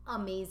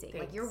amazing.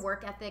 Thanks. Like, your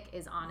work ethic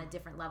is on a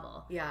different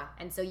level. Yeah.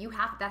 And so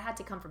that had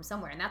to come from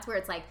somewhere. And that's where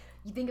it's like,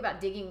 you think about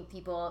digging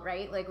people,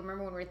 right? Like,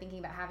 remember when we were thinking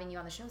about having you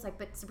on the show, it's like,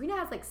 but Sabrina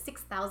has like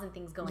 6,000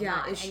 things going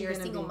on, and you're a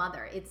single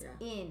mother. It's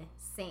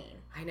insane.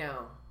 I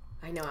know.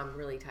 I'm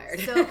really tired.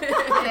 So, I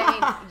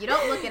mean, you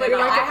don't look at it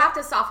all. I have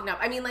to soften up.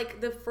 I mean,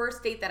 like, the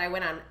first date that I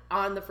went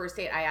on the first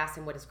date, I asked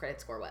him what his credit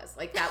score was.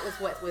 Like, that was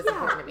what was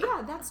important to me.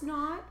 Yeah, that's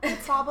not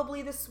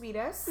probably the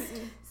sweetest.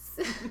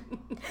 Okay.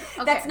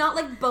 That's not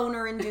like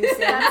boner inducing.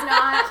 That's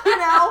not,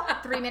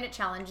 3-minute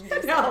challenge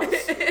inducing. No.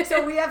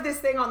 So we have this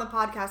thing on the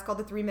podcast called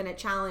the 3-minute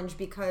challenge,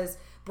 because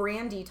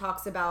Brandy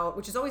talks about,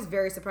 which is always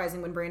very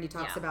surprising when Brandy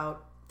talks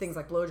about things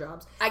like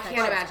blowjobs. I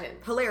can't imagine.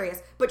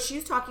 Hilarious. But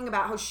she's talking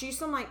about how she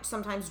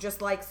sometimes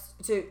just likes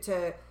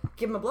to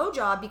give him a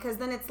blowjob, because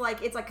then it's like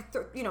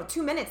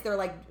 2 minutes,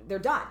 they're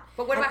done.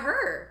 But what about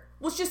her?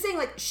 Well, it's just saying,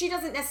 like, she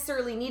doesn't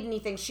necessarily need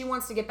anything. She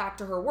wants to get back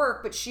to her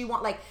work, but she's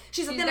like,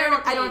 then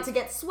I don't have to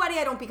get sweaty.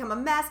 I don't become a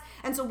mess.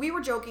 And so we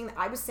were joking that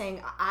I was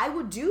saying I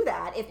would do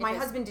that if my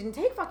husband didn't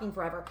take fucking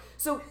forever.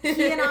 So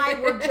he and I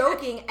were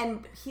joking,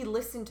 and he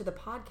listened to the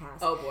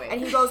podcast. Oh, boy.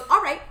 And he goes,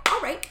 all right.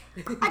 I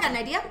got an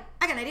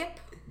idea.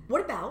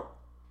 What about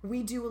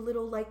we do a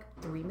little, like,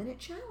 3-minute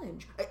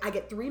challenge? I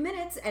get 3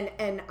 minutes,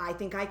 and I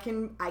think I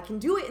can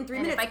do it in 3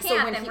 minutes. If I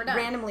can't, then we're done.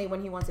 Randomly,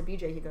 when he wants a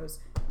BJ, he goes,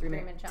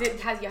 3-minute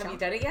challenge. Have you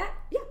done it yet?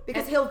 Yeah,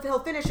 because he'll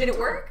finish. Did it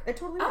work? It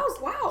totally works.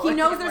 Oh, wow. He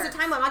knows there's a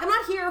time limit. Like, I'm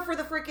not here for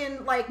the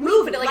freaking, like,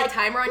 movie. Put it like a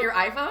timer on your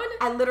iPhone?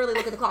 I literally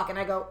look at the clock and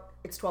I go,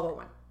 it's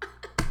 12:01.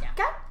 Yeah.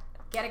 Okay?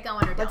 Get it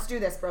going or don't. Let's do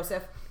this,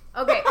 brosif.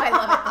 Okay, I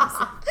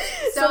love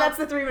it. So that's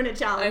the 3-minute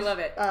challenge. I love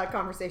it.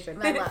 Conversation.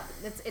 I love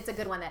it. It's a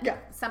good one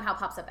that somehow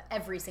pops up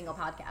every single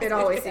podcast. It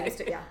always seems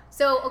to, yeah.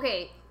 So,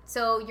 okay,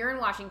 so you're in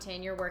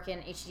Washington, you're working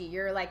HD,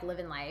 you're like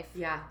living life.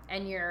 Yeah.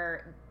 And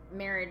your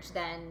marriage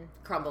then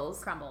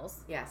crumbles.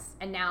 Yes.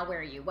 And now where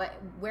are you?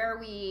 Where are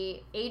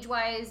we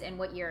age-wise, and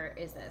what year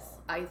is this?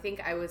 I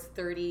think I was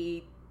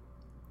 31.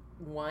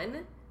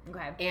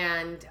 Okay.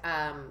 And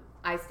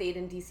I stayed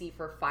in DC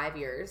for 5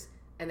 years,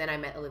 and then I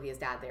met Olivia's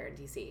dad there in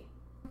DC.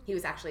 He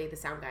was actually the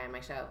sound guy on my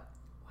show.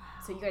 Wow.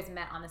 So you guys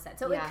met on the set.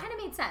 So it kind of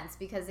made sense,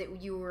 because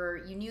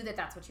you knew that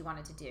that's what you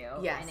wanted to do.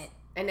 Yes.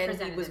 And then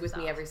he was with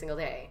me every single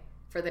day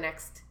for the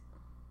next,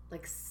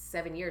 like,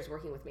 7 years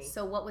working with me.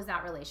 So what was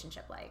that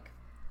relationship like?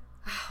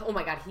 Oh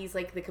my God, he's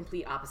like the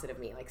complete opposite of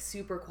me. Like,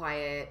 super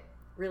quiet,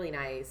 really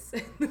nice.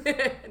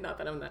 Not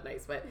that I'm that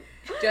nice, but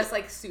just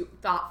like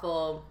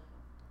thoughtful,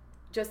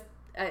 just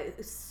a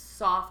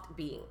soft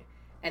being.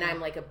 And I'm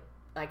like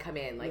I come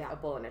in like a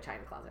bull in a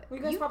china closet. Well,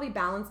 you guys probably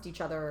balanced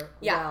each other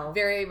well.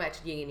 Very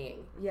much yin and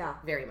yang. Yeah.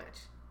 Very much.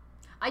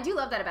 I do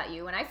love that about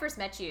you. When I first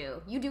met you,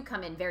 you do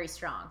come in very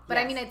strong. But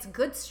I mean, it's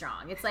good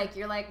strong. It's like,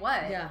 you're like,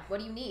 what? Yeah. What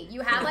do you need?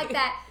 You have like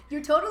that,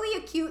 you're totally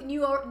a cute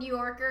New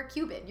Yorker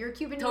Cuban. You're a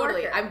Cuban New Yorker.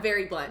 Totally. I'm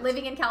very blunt.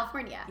 Living in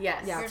California.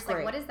 Yes. Yeah, you're just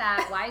like, what is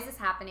that? Why is this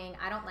happening?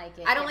 I don't like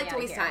it. I don't like to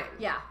waste time.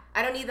 Yeah.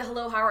 I don't need the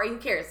hello, how are you? Who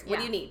cares? What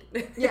do you need?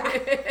 Yeah.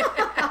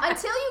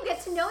 Until you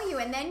get to know you,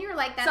 and then you're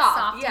like that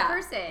softy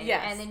person.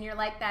 Yes. And then you're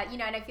like that,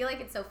 and I feel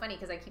like it's so funny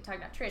because I keep talking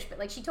about Trish, but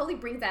like she totally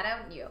brings that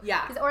out in you.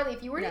 Yeah. Because Orly,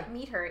 if you were to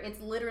meet her, it's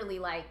literally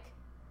like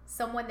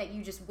someone that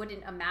you just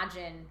wouldn't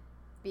imagine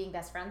being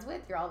best friends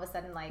with. You're all of a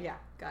sudden like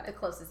the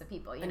closest of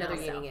people. Another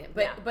getting it.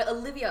 But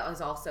Olivia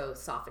has also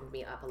softened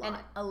me up a lot. And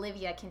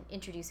Olivia, can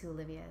introduce who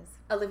Olivia is.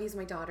 Olivia's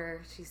my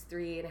daughter. She's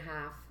 3.5,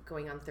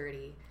 going on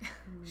 30.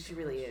 She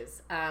really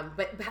is.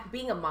 But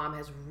being a mom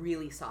has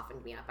really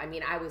softened me up. I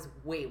mean, I was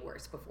way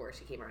worse before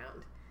she came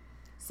around.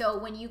 So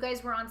when you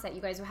guys were on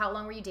set, how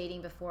long were you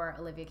dating before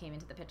Olivia came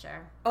into the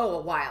picture? Oh,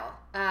 a while.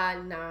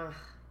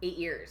 8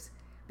 years.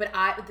 But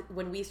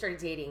when we started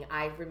dating,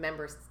 I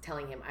remember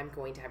telling him, I'm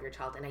going to have your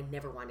child, and I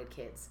never wanted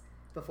kids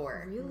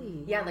before.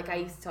 Really? Yeah, like I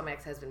used to tell my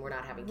ex-husband, we're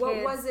not having kids.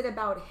 What was it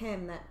about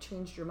him that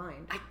changed your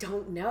mind? I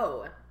don't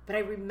know. But I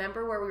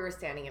remember where we were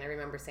standing, and I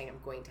remember saying, I'm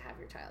going to have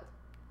your child.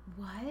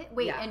 What?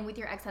 Wait, and with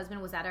your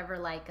ex-husband, was that ever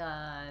like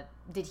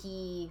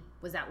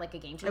was that like a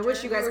game changer? I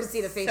wish you guys could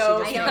see the face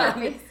so she just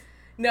made.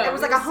 No, it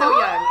was like so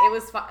young. It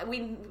was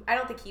fun. I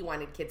don't think he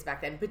wanted kids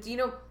back then. But do you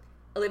know,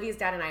 Olivia's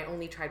dad and I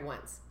only tried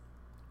once.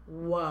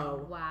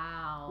 Whoa.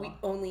 Wow. We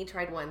only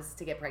tried once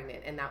to get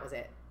pregnant, and that was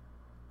it.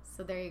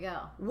 So there you go.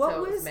 What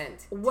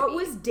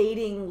was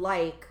dating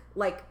like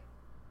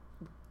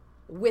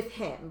with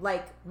him?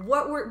 Like,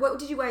 what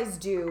did you guys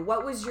do?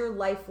 What was your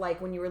life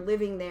like when you were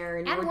living there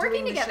and you were working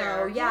doing the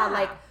together? show? Yeah,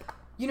 like,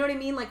 you know what I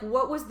mean? Like,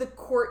 what was the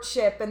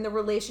courtship and the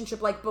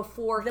relationship like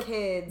before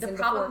kids? The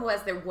problem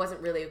was there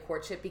wasn't really a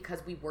courtship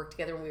because we worked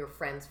together and we were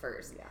friends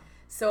first. Yeah.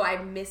 So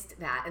I missed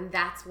that, and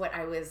that's what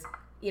I was.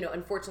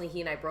 Unfortunately,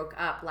 he and I broke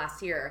up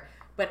last year.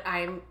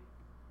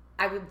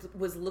 But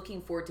was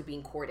looking forward to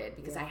being courted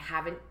because I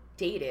haven't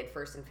dated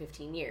first in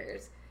 15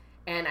 years.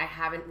 And I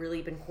haven't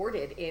really been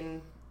courted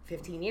in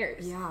 15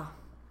 years. Yeah.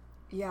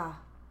 Yeah.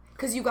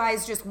 Because you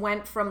guys just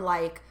went from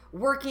like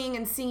working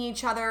and seeing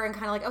each other and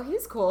kind of like, oh,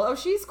 he's cool. Oh,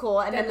 she's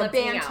cool. And then the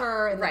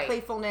banter and the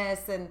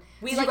playfulness. And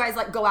you guys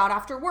like go out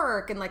after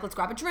work and like, let's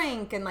grab a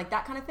drink and like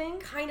that kind of thing?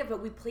 Kind of,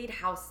 but we played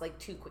house like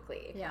too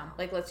quickly. Yeah.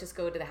 Like, let's just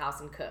go to the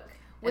house and cook.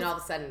 And all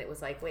of a sudden it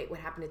was like, wait,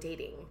 what happened to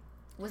dating?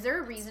 Was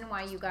there a reason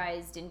why you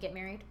guys didn't get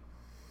married?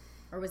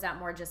 Or was that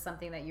more just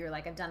something that you were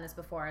like, I've done this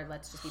before,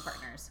 let's just be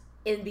partners?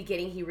 In the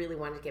beginning, he really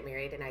wanted to get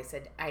married, and I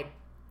said, I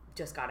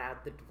just got out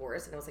of the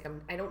divorce, and I was like,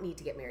 I don't need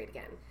to get married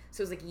again.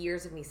 So it was like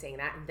years of me saying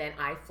that, and then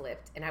I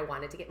flipped, and I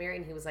wanted to get married,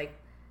 and he was like,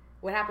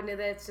 what happened to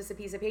this? It's just a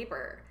piece of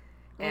paper.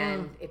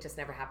 And it just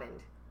never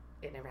happened.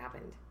 It never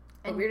happened.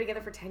 But we were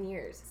together for 10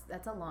 years.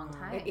 That's a long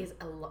time. It is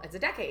it's a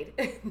decade.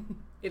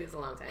 It is a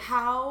long time.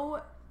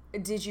 How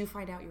did you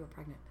find out you were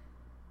pregnant?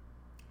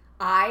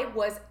 I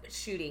was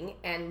shooting,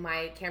 and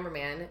my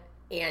cameraman,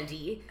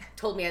 Andy,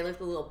 told me I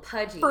looked a little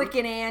pudgy.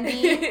 Freaking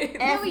Andy.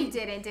 No, he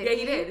didn't, did he? Yeah,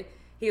 he did.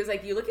 He was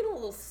like, you're looking a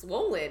little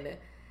swollen.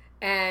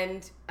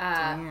 And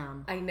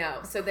damn. I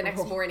know. So the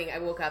next morning I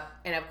woke up,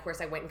 and of course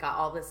I went and got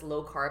all this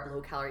low carb, low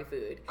calorie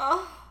food.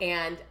 Oh.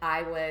 And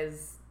I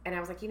was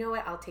like, you know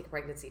what? I'll take a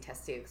pregnancy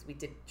test too, because we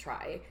did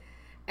try.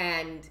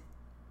 And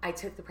I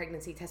took the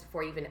pregnancy test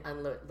before I even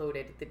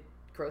unloaded the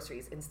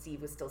groceries, and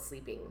Steve was still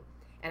sleeping.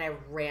 And I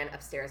ran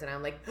upstairs, and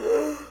I'm like,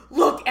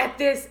 look at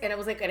this. And I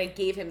was like, and I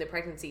gave him the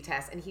pregnancy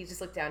test, and he just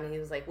looked down, and he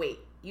was like, wait,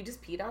 you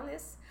just peed on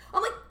this?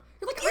 I'm like,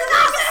 you're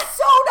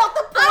so not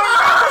the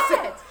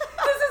point.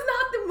 This is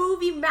not the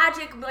movie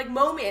magic like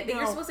moment that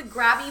you're supposed to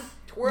grab me,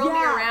 twirl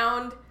me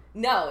around.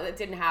 No, that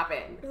didn't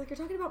happen. You're like, you're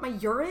talking about my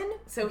urine?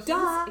 So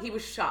he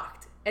was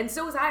shocked. And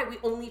so was I. We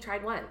only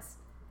tried once.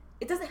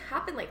 It doesn't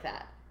happen like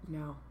that.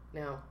 No.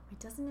 It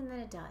doesn't mean that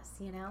it does,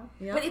 you know?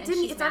 Yep. But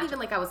it's not even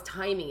like I was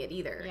timing it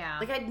either. Yeah.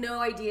 Like I had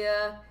no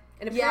idea.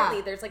 And apparently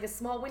there's like a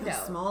small window.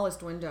 The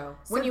smallest window.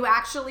 So, when you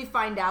actually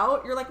find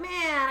out, you're like,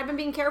 man, I've been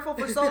being careful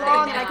for so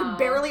long and I could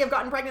barely have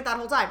gotten pregnant that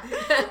whole time.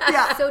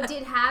 Yeah. So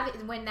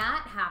when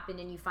that happened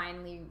and you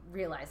finally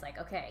realized like,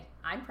 okay,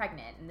 I'm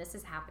pregnant and this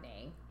is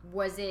happening,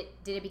 did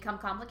it become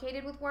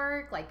complicated with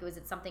work? Like, was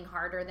it something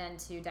harder than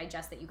to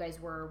digest that you guys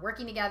were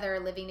working together,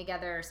 living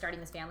together, starting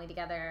this family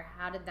together?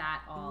 How did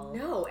that all...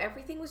 No,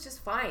 everything was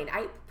just fine.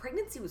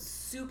 Pregnancy was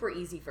super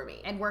easy for me.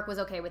 And work was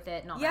okay with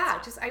it and all that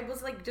Yeah, stuff. I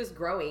was like just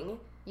growing.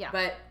 Yeah.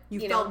 But you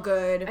felt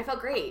good. I felt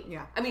great.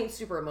 Yeah. I mean,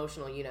 super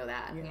emotional, you know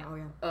that. Yeah. Oh,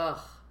 yeah. Ugh.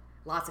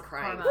 Lots of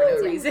crying Hormones,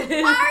 for no reason.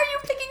 Why are you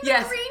picking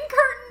the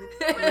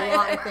green curtain? A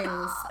lot of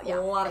things.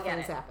 A lot of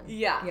things happen.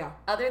 Yeah. Yeah.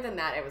 Other than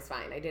that, it was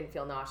fine. I didn't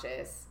feel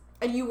nauseous.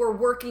 And you were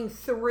working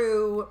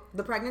through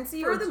the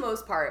pregnancy? For the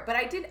most part. But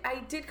I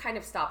did kind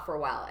of stop for a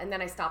while. And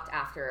then I stopped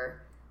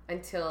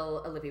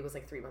until Olivia was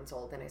like 3 months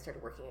old. Then I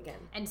started working again.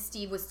 And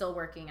Steve was still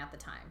working at the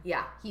time.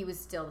 Yeah. He was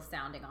still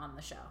sounding on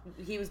the show.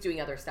 He was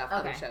doing other stuff,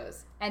 other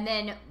shows. And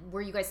then,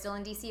 were you guys still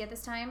in DC at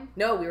this time?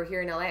 No, we were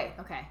here in LA.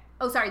 Okay.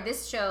 Oh, sorry.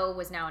 This show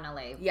was now in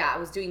LA. Yeah, I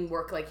was doing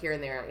work like here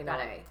and there in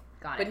LA.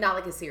 Got it. But not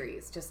like a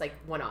series, just like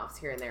one-offs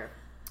here and there.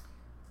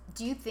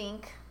 Do you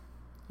think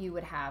you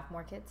would have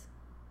more kids?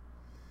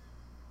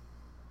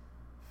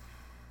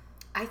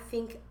 I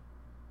think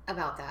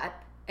about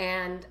that,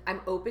 and I'm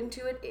open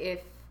to it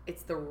if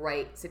it's the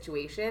right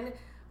situation,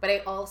 but I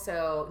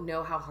also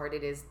know how hard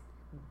it is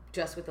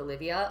just with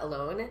Olivia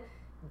alone,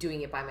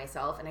 doing it by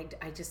myself, and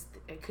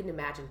I couldn't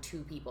imagine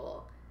two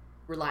people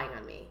relying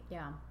on me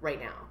right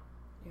now.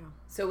 Yeah.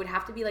 So it would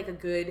have to be like a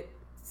good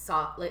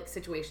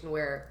situation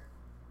where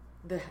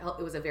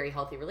it was a very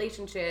healthy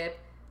relationship,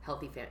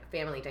 healthy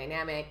family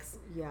dynamics,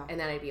 and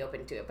then I'd be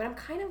open to it. But I'm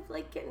kind of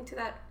like getting to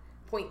that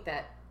point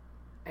that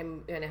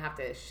I'm going to have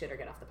to shit or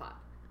get off the pot.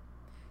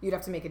 You'd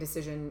have to make a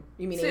decision,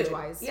 you mean Soon.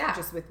 age-wise? Yeah.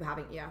 Just with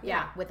having,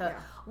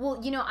 Well,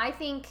 you know, I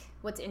think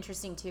what's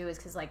interesting too is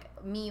because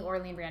like me,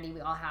 Orly, and Brandy, we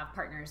all have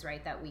partners,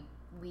 right, that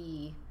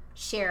we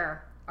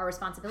share our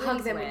responsibilities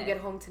Hug them with. when you get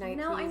home tonight,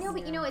 No, please. I know,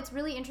 but you know, it's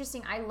really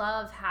interesting. I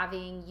love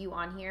having you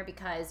on here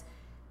because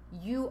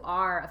you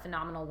are a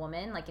phenomenal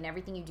woman. Like in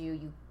everything you do,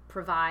 you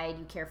provide,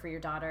 you care for your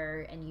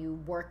daughter, and you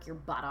work your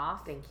butt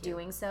off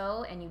doing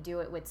so, and you do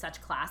it with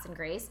such class and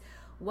grace.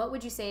 What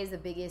would you say is the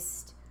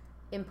biggest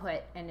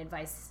input and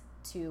advice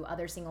to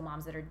other single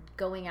moms that are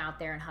going out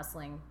there and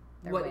hustling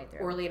their way through?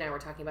 Orly and I were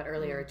talking about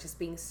earlier, just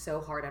being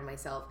so hard on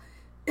myself.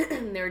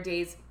 There are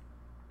days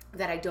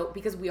that I don't,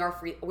 because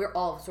we're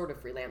all sort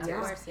of freelancers.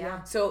 Of course,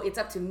 yeah. So it's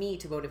up to me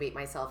to motivate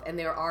myself. And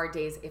there are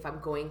days if I'm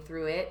going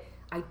through it,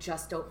 I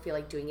just don't feel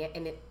like doing it.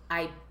 And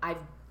I've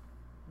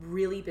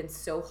really been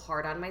so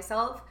hard on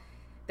myself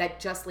that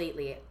just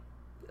lately,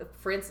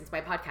 for instance,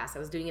 my podcast, I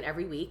was doing it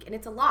every week, and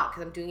it's a lot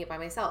because I'm doing it by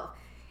myself.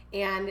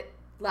 And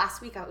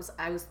last week I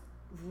was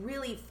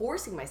really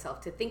forcing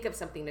myself to think of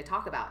something to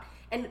talk about.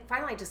 And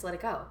finally I just let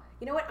it go.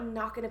 You know what? I'm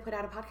not going to put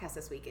out a podcast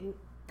this week, and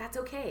that's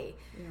okay.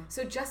 Yeah.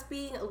 So just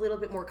being a little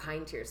bit more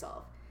kind to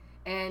yourself.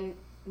 And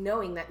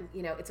knowing that,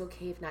 you know, it's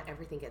okay if not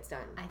everything gets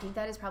done. I think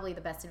that is probably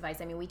the best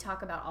advice. I mean, we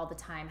talk about all the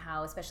time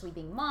how, especially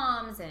being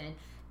moms and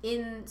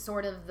in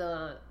sort of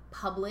the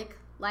public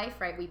life,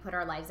 right? We put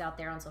our lives out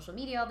there on social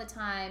media all the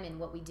time and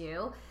what we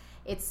do.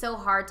 It's so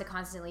hard to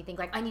constantly think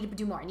like, I need to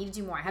do more.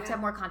 I have to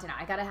have more content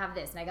out. I got to have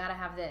this and I got to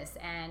have this.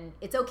 And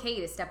it's okay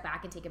to step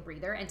back and take a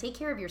breather and take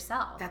care of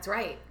yourself. That's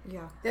right.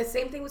 Yeah. The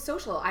same thing with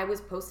social. I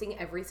was posting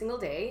every single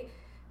day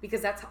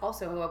because that's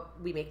also how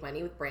we make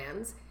money with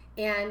brands.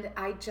 And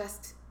I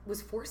just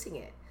was forcing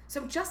it.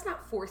 So I'm just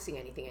not forcing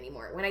anything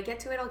anymore. When I get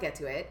to it, I'll get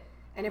to it.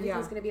 And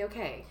everything's going to be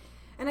okay.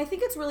 And I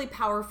think it's really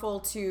powerful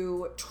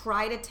to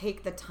try to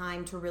take the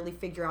time to really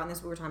figure out, and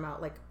this we were talking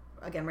about, like,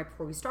 again, right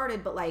before we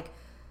started, but, like,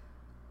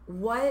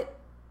 what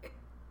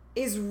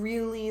is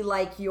really,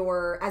 like,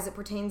 your, as it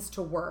pertains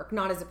to work,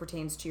 not as it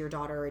pertains to your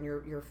daughter and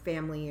your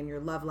family and your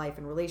love life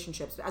and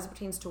relationships, but as it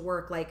pertains to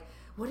work, like,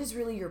 what is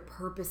really your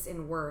purpose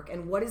in work,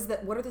 and what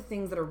are the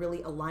things that are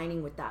really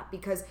aligning with that?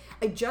 Because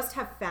I just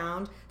have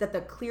found that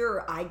the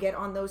clearer I get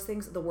on those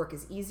things, the work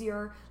is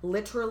easier.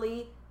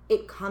 Literally,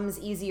 it comes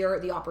easier.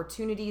 The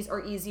opportunities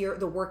are easier.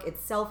 The work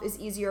itself is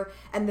easier,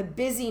 and the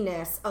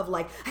busyness of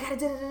like I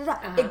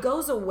gotta it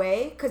goes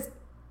away because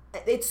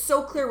it's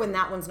so clear when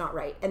that one's not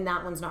right and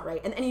that one's not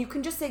right, and you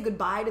can just say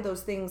goodbye to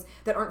those things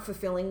that aren't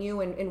fulfilling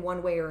you in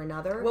one way or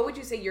another. What would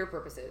you say your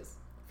purpose is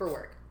for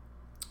work?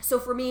 So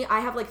for me,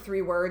 I have like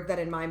 3 words that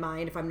in my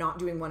mind, if I'm not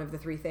doing one of the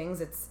 3 things,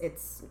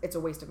 it's a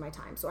waste of my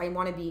time. So I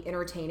want to be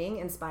entertaining,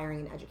 inspiring,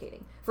 and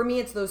educating. For me,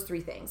 it's those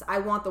 3 things. I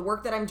want the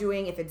work that I'm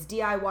doing, if it's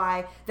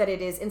DIY, that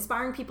it is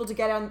inspiring people to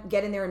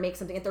get in there and make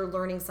something, if they're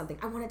learning something.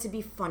 I want it to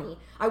be funny.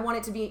 I want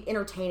it to be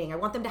entertaining. I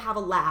want them to have a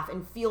laugh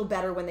and feel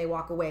better when they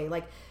walk away.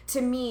 Like,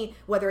 to me,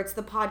 whether it's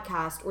the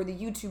podcast or the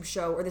YouTube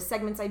show or the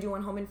segments I do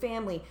on Home and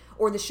Family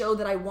or the show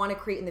that I want to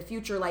create in the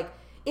future, like,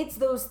 it's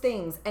those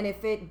things. And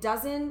if it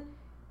doesn't,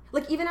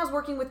 like, even as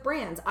working with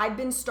brands, I've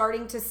been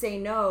starting to say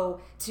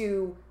no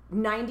to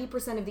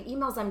 90% of the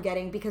emails I'm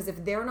getting because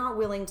if they're not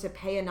willing to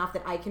pay enough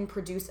that I can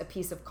produce a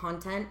piece of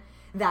content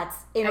that's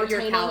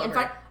entertaining and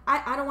fun,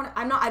 I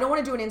don't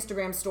want to do an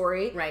Instagram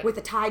story with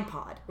a Tide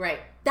Pod. Right.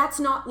 That's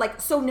not like,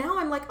 so now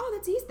I'm like,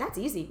 oh, that's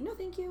easy. No,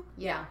 thank you.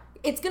 Yeah.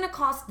 It's going to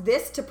cost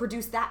this to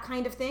produce that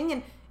kind of thing.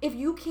 And if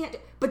you can't,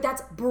 but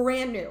that's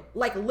brand new,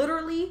 like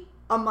literally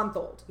a month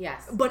old.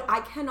 Yes. But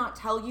I cannot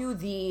tell you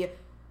the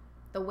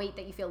weight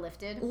that you feel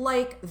lifted.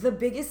 Like the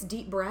biggest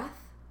deep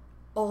breath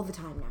all the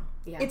time now.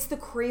 Yeah. It's the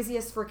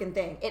craziest freaking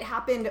thing. It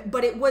happened,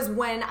 but it was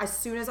when, as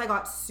soon as I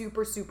got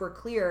super, super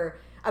clear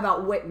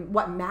about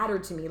what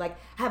mattered to me, like,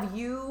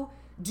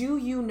 do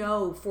you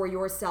know for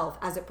yourself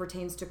as it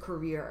pertains to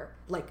career,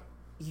 like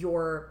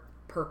your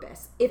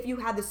purpose? If you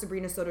had the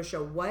Sabrina Soto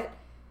show, what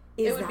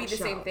is that? It would be the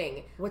show? same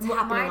thing. What's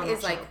happening on Mine that is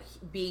show?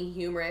 like being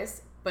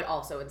humorous, but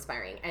also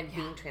inspiring and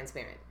being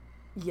transparent.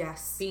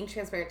 Yes. Being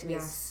transparent to me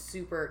is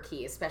super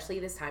key, especially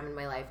this time in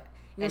my life.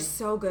 You're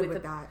so good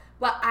with that.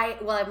 Well,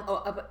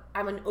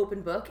 I'm an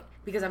open book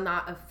because I'm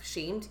not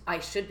ashamed. I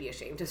should be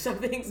ashamed of some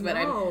things, but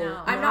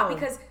I'm not,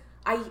 because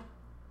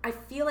I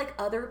feel like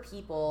other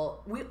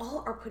people, we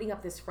all are putting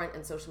up this front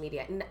on social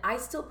media, and I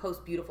still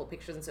post beautiful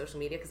pictures on social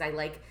media because I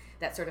like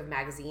that sort of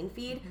magazine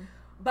feed,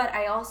 but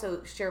I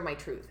also share my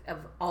truth of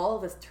all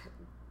this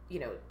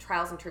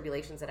trials and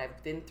tribulations that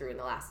I've been through in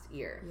the last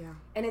year. Yeah.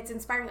 And it's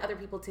inspiring other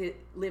people to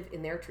live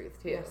in their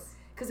truth too. Yes.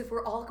 Because if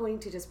we're all going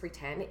to just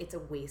pretend, it's a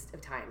waste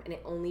of time, and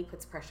it only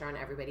puts pressure on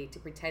everybody to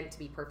pretend to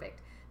be perfect.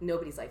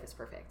 Nobody's life is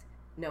perfect.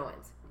 No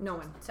one's. No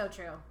one. So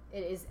true. It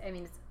is. I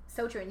mean, it's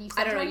so true. And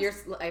I don't know. Your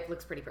life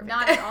looks pretty perfect.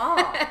 Not at all.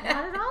 Not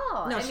at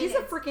all. No, she's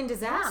a freaking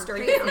disaster.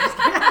 Yeah, I'm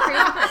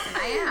crazy.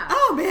 I am.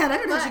 Oh man, I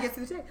don't know how she gets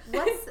through the day.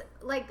 What's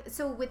like,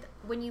 so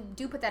when you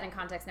do put that in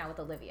context now with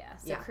Olivia,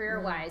 so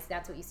career-wise,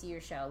 that's what you see your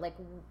show. Like,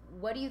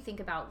 what do you think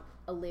about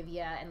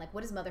Olivia, and like,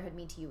 what does motherhood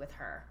mean to you with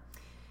her?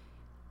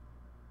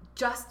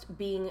 Just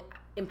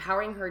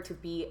empowering her to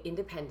be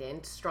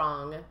independent,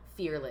 strong,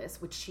 fearless,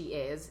 which she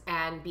is,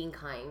 and being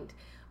kind.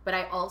 But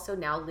I also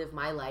now live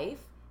my life.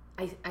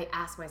 I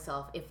ask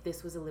myself, if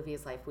this was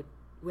Olivia's life,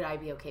 would I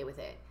be okay with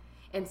it?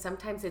 And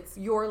sometimes it's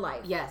your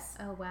life. Yes.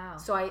 Oh, wow.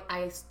 So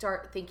I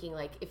start thinking,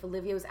 like, if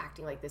Olivia was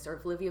acting like this, or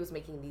if Olivia was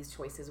making these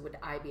choices, would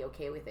I be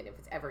okay with it? If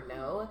it's ever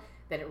no,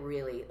 then it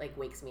really, like,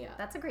 wakes me up.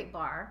 That's a great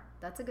bar.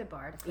 That's a good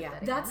bar to put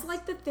that That's against.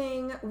 like the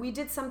thing. We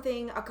did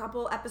something a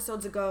couple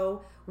episodes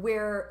ago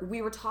where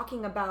we were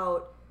talking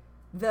about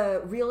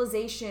the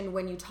realization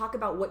when you talk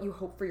about what you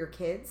hope for your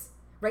kids,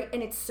 right?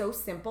 And it's so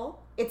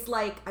simple. It's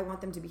like, I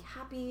want them to be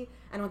happy,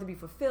 and I want them to be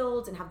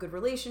fulfilled and have good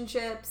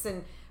relationships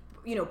and,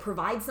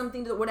 provide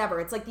something to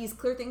whatever. It's like these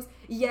clear things,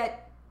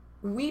 yet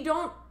we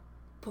don't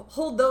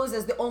hold those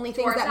as the only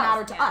things that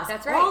matter to us.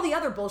 That's right. All the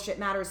other bullshit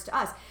matters to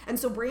us. And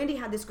so Brandy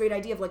had this great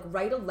idea of like,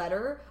 write a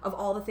letter of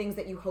all the things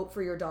that you hope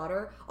for your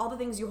daughter, all the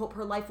things you hope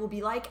her life will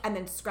be like, and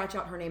then scratch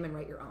out her name and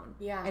write your own.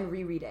 Yeah. And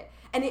reread it.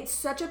 And it's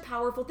such a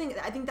powerful thing.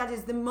 I think that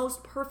is the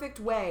most perfect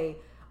way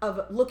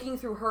of looking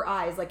through her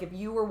eyes. Like if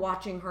you were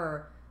watching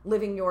her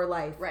living your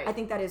life, right. I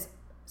think that is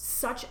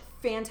such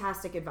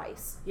fantastic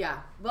advice. Yeah.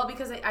 Well,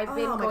 because I've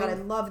been oh my God, I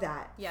love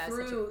that. Yeah,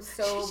 through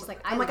so she's like,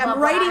 I'm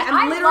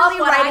literally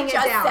writing it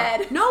down.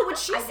 Said. No, what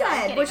she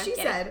said. I'm What kidding.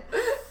 she said.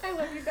 I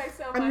love you guys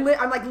so much.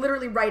 I'm like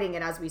literally writing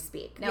it as we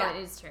speak. No, it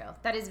is true.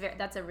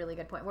 That's a really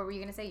good point. What were you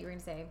gonna say? You were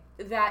gonna say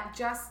that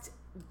just.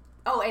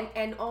 Oh,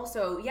 and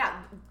also,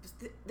 yeah,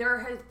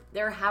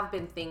 there have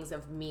been things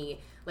of me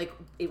like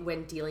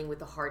when dealing with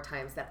the hard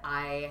times that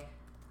I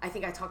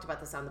think I talked about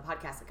this on the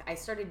podcast. Like I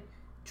started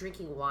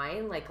drinking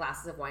wine, like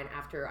glasses of wine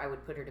after I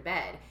would put her to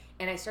bed,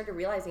 and I started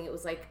realizing it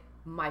was like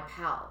my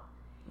pal.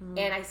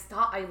 And I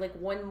like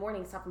one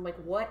morning stopped. I'm like,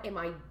 what am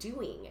I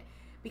doing?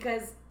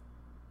 Because,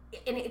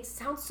 and it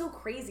sounds so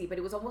crazy, but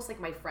it was almost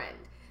like my friend.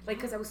 Like,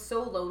 because I was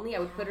so lonely, I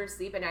would put her to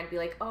sleep, and I'd be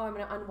like, oh, I'm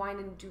going to unwind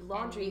and do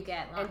laundry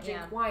and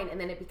drink wine.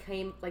 And then it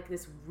became, like,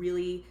 this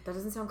really... That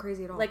doesn't sound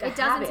crazy at all. Like, it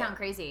doesn't sound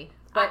crazy.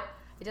 But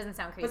it doesn't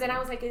sound crazy. But then I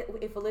was like,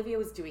 if Olivia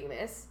was doing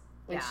this,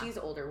 when she's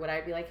older, would I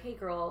be like, hey,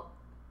 girl,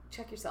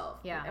 check yourself?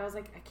 Yeah. And I was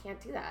like, I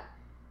can't do that.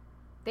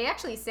 They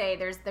actually say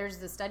there's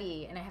the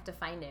study, and I have to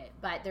find it,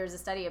 but there's a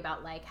study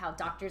about like how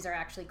doctors are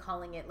actually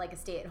calling it like a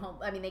stay-at-home.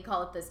 I mean, they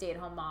call it the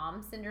stay-at-home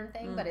mom syndrome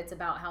thing, but it's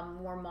about how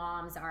more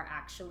moms are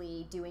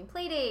actually doing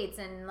play dates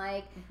and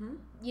like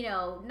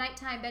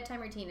nighttime,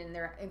 bedtime routine, and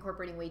they're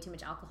incorporating way too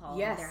much alcohol.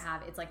 Yes,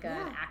 it's like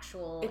an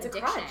actual it's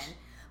addiction. A crutch.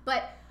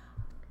 But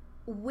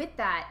with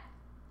that,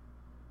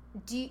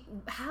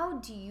 how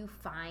do you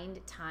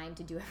find time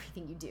to do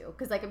everything you do?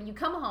 Because like, I mean, you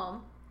come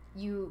home.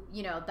 You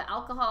know, the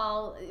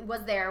alcohol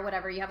was there,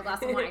 whatever, you have a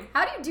glass of wine.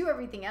 How do you do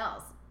everything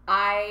else?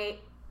 I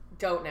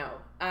don't know.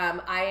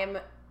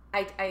 I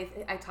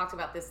talked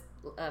about this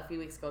a few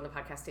weeks ago in the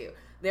podcast too.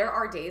 There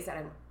are days that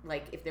I'm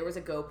like, if there was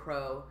a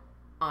GoPro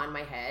on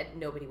my head,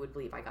 nobody would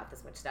believe I got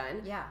this much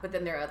done. Yeah. But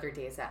then there are other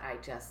days that I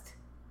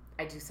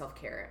do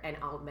self-care and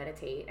I'll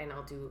meditate and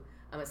I'll do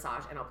a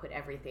massage and I'll put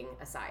everything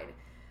aside.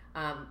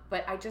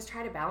 But I just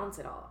try to balance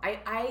it all.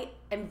 I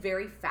am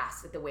very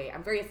fast at the way.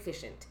 I'm very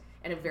efficient.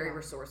 And I'm very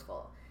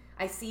resourceful.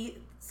 I see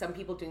some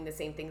people doing the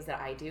same things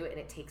that I do, and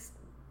it takes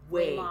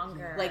way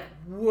longer. Like,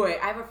 way.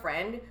 I have a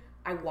friend,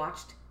 I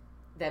watched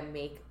them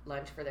make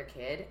lunch for their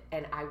kid,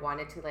 and I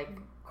wanted to, like,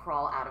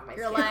 crawl out of my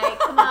skin. You're like,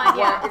 come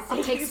on,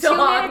 it takes 2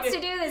 minutes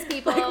to do this,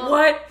 people. Like,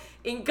 what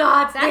in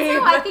God's name?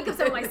 That's how I think of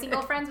some of my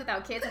single friends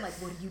without kids. I'm like,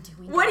 what are you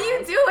doing? What are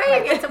you doing?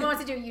 Like, when someone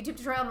wants to do a YouTube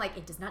tutorial, I'm like,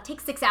 it does not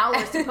take 6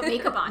 hours to put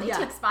makeup on. It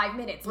takes 5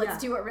 minutes.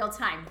 Let's do it real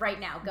time,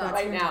 right now. Go. That's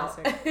right now.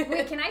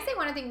 Wait, can I say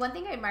one thing? One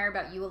thing I admire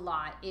about you a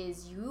lot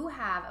is you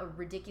have a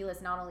ridiculous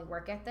not only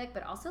work ethic,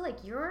 but also like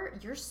you're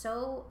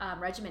so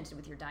regimented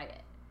with your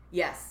diet.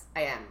 Yes,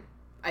 I am.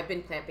 I've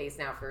been plant-based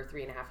now for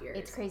 3.5 years.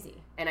 It's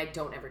crazy. And I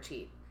don't ever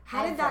cheat.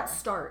 How did that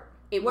start?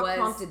 What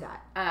prompted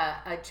that?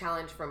 A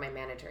challenge from my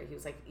manager. He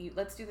was like,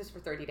 let's do this for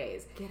 30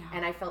 days. Get out.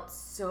 And I felt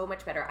so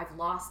much better. I've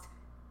lost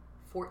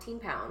 14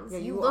 pounds. Yeah,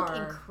 you look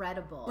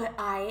incredible.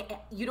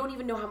 But you don't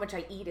even know how much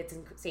I eat. It's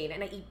insane.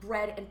 And I eat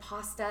bread and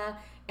pasta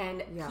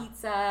and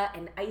pizza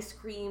and ice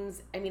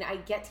creams. I mean, I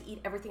get to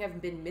eat everything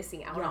I've been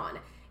missing out on.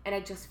 And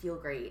I just feel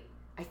great.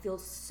 I feel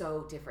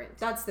so different.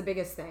 That's the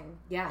biggest thing.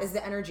 Yes. Is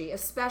the energy,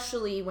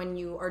 especially when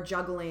you are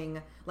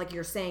juggling, like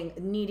you're saying,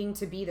 needing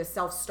to be the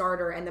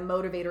self-starter and the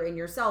motivator in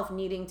yourself,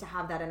 needing to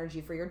have that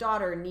energy for your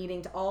daughter,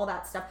 needing to all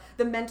that stuff,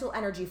 the mental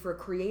energy for a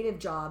creative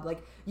job.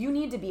 Like, you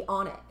need to be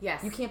on it.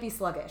 Yes. You can't be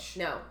sluggish.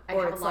 No. I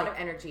have a lot of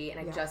energy, and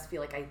I just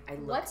feel like I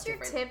look What's your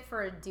different. tip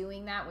for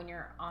doing that when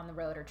you're on the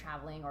road or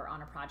traveling or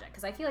on a project?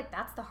 Because I feel like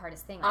that's the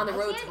hardest thing. On the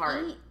road's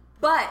hard.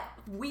 But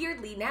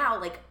weirdly now,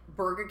 like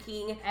Burger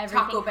King,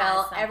 Taco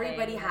Bell,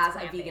 everybody has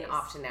a vegan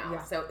option now.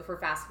 Yeah. So for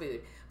fast food.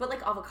 But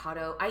like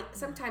avocado, I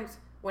sometimes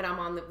when I'm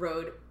on the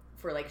road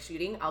for like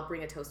shooting, I'll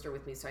bring a toaster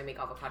with me so I make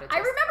avocado toast. I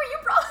remember you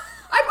brought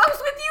I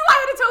was with you, I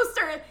had a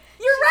toaster.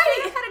 You're right.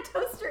 I had a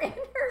toaster in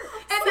her.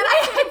 And then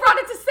I brought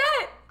it to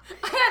set.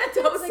 I had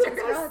a toaster. Like,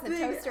 girl has a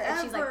toaster,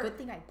 and she's like, "Good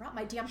thing I brought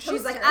my damn toaster."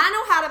 She's like, "I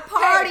know how to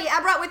party.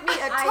 I brought with me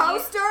a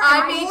toaster.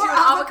 I made you an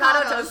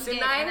avocado toast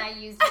tonight, and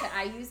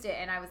I used it,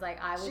 and I was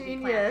like, I will be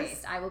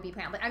plant-based. I will be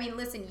plant-based. I mean,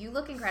 listen, you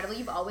look incredible.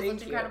 You've always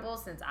looked incredible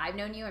since I've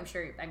known you. I'm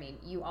sure. I mean,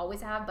 you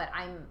always have, but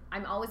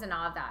I'm always in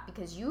awe of that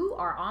because you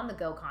are on the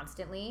go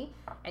constantly,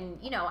 and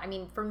I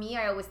mean, for me,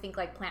 I always think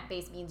like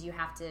plant-based means you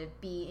have to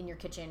be in your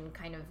kitchen,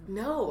 kind of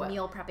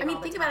meal prepping. I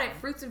mean, think about it.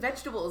 Fruits and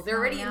vegetables, they're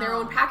already in their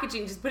own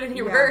packaging. Just put it in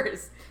your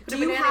purse. Do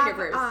you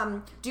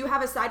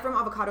have, aside from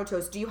avocado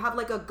toast, do you have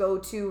like a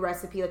go-to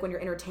recipe, like when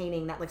you're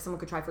entertaining, that like someone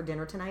could try for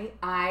dinner tonight?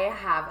 I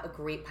have a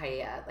great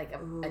paella, like a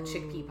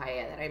chickpea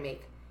paella that I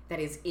make that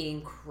is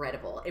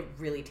incredible. It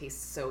really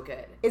tastes so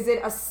good. Is it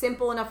a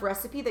simple enough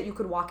recipe that you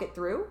could walk it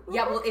through?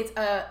 Yeah, well, it's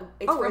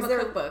from a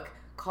cookbook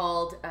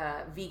called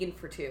Vegan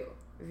for Two.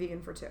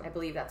 Vegan for Two. I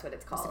believe that's what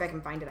it's called. Let's see if I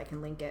can find it. I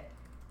can link it.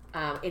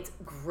 It's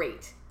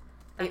great.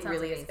 It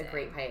really is a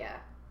great paella.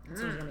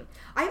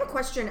 I have a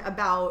question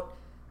about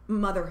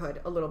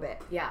motherhood a little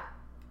bit. Yeah.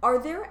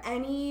 Are there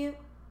any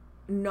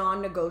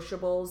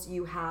non-negotiables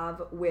you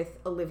have with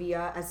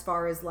Olivia as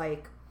far as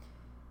like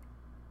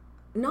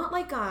not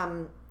like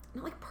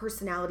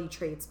personality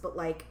traits, but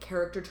like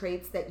character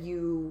traits that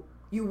you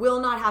you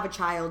will not have a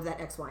child that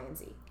X, Y, and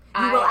Z.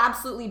 You will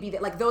absolutely be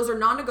there. Like, those are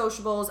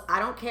non-negotiables. I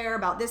don't care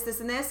about this,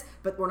 this, and this,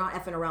 but we're not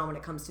effing around when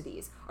it comes to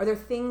these. Are there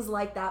things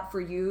like that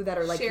for you that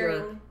are like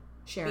sharing?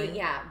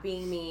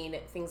 Being mean,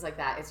 things like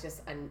that. It's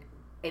just,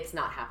 it's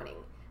not happening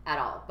at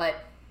all. But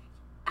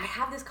I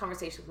have this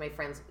conversation with my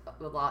friends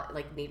a lot,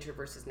 like nature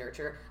versus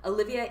nurture.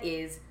 Olivia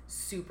is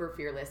super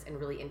fearless and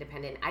really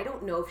independent. I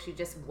don't know if she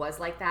just was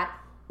like that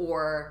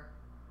or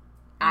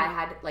I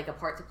had like a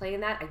part to play in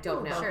that. I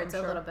don't know. Sure, it's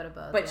a little bit of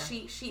both. But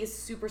she is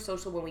super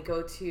social. When we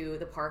go to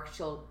the park,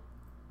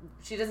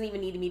 she doesn't even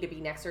need me to be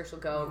next to her. She'll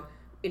go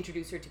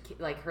introduce her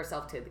to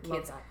herself to the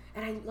kids.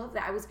 And I love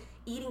that. I was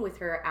eating with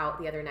her out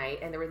the other night,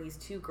 and there were these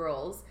two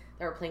girls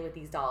that were playing with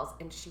these dolls,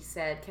 and she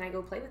said, "Can I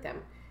go play with them?"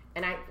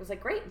 And I was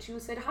like, "Great." And she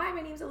said, "Hi,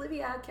 my name's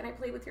Olivia. Can I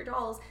play with your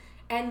dolls?"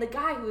 And the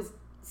guy who was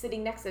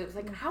sitting next to her was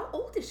like, "How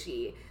old is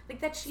she?" Like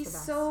that she's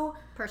so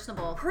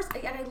personable.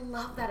 And I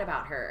love that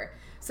about her.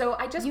 So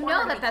I just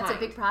that's a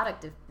big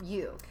product of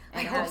you.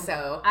 I hope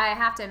so. I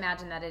have to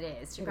imagine that it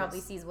is. She probably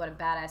sees what a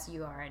badass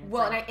you are. And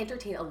and I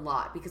entertain a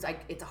lot because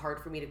it's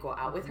hard for me to go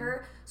out with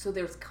her. So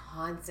there's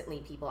constantly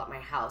people at my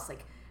house,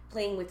 like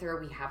playing with her.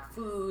 We have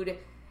food.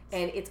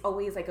 And it's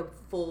always like a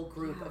full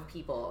group of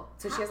people.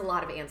 So she has a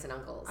lot of aunts and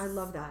uncles. I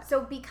love that.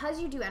 So because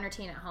you do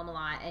entertain at home a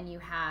lot and you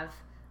have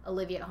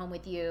Olivia at home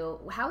with you,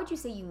 how would you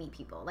say you meet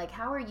people? Like,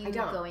 how are you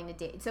going to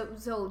date?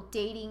 So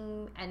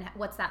dating, and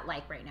what's that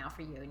like right now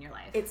for you in your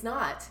life? It's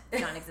not.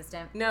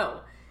 Non-existent?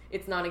 No,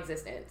 it's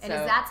non-existent. And is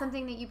that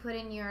something that you put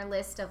in your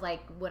list of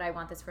like, would I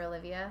want this for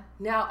Olivia?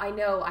 Now, I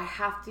know I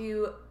have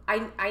to,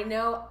 I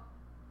know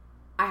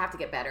I have to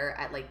get better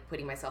at like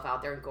putting myself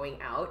out there and going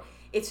out.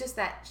 It's just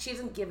that she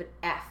doesn't give an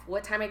F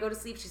what time I go to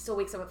sleep. She still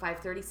wakes up at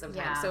 5:30 sometimes.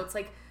 Yeah. So it's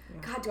like,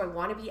 God, do I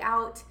want to be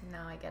out? No,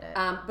 I get it.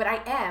 But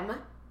I am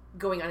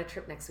going on a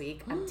trip next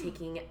week. I'm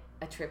taking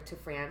a trip to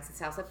France, the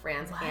south of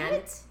France,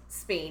 and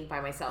Spain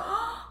by myself.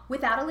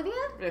 Without Olivia?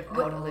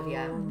 Without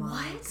Olivia.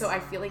 What? So I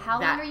feel like How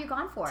long are you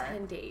gone for?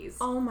 10 days.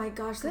 Oh my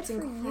gosh, that's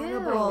Good for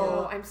incredible. you. I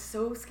know. I'm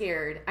so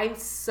scared.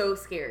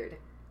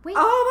 Wait,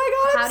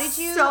 oh my God, how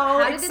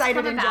did this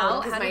come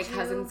about? Because my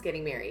cousin's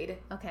getting married.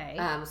 Okay.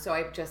 So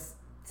I'm just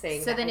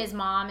saying. So then is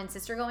mom and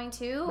sister going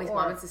too? My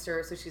mom and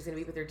sister, so she's going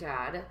to be with her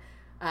dad.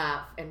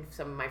 And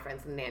some of my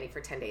friends and the nanny for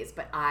 10 days.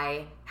 But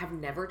I have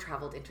never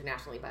traveled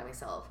internationally by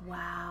myself.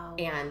 Wow.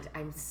 And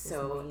I'm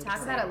so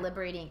Talk about a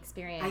liberating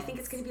experience. I think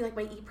it's going to be like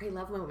my Eat, Pray,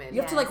 Love moment.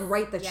 You have to like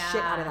write the shit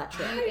out of that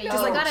trip.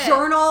 Just like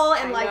journal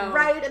and like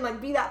write and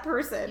like be that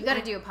person. You got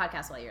to do a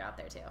podcast while you're out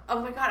there too.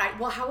 Oh my God.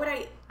 How would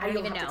I? I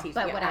don't even know,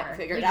 but whatever.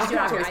 Figure it out. You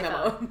just do it on your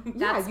iPhone.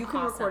 Yeah, you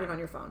can record it on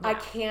your phone. I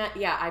can't.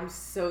 Yeah, I'm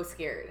so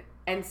scared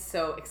and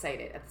so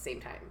excited at the same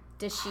time.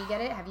 Does she get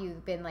it? Have you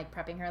been like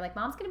prepping her? Like,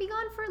 mom's gonna be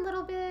gone for a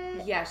little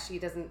bit. Yeah, she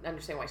doesn't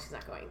understand why she's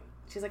not going.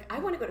 She's like, I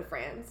want to go to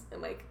France.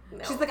 I'm like,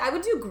 no. She's like, I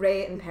would do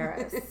great in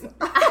Paris. She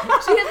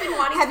has been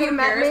wanting to go to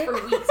Paris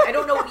for weeks. I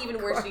don't know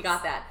even where she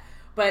got that.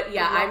 But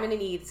yeah, I'm gonna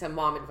need some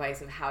mom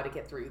advice of how to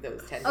get through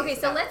those 10 days. Okay,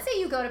 so let's say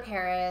you go to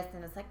Paris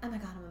and it's like, oh my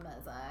God, I'm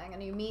amazing,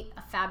 and you meet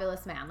a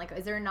fabulous man. Like,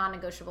 is there a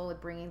non-negotiable with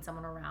bringing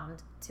someone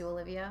around to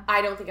Olivia?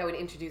 I don't think I would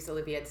introduce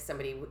Olivia to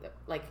somebody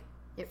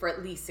for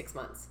at least 6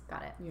 months.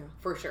 Got it. Yeah,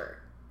 for sure.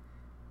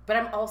 But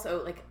I'm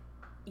also like,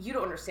 you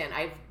don't understand.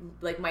 I've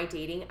like my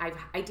dating.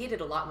 I dated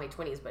a lot in my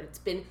 20s, but it's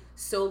been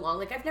so long.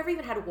 Like I've never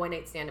even had a one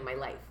night stand in my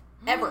life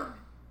ever.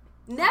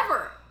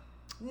 Never.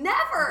 Good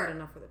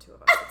enough for the two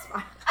of us. It's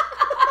fine.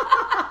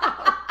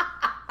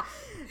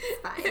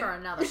 For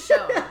another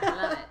show. I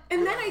love it.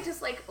 And then I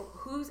just like,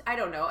 I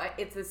don't know.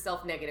 It's this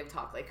self-negative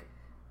talk. Like,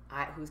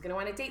 who's going to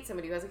want to date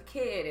somebody who has a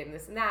kid and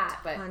this and that?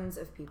 But tons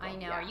of people. I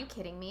know. Yeah. Are you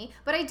kidding me?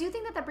 But I do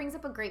think that brings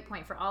up a great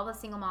point for all the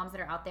single moms that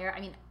are out there.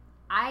 I mean,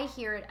 I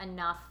hear it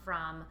enough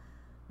from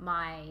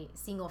my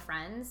single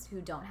friends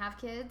who don't have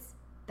kids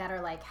that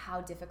are like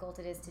how difficult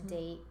it is to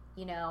date,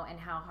 you know, and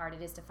how hard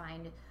it is to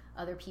find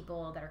other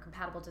people that are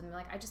compatible to them.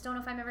 Like, I just don't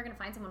know if I'm ever going to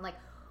find someone. Like,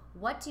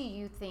 what do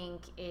you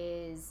think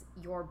is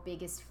your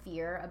biggest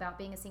fear about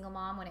being a single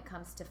mom when it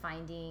comes to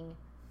finding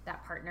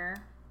that partner?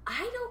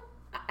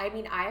 I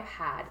mean, I've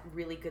had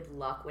really good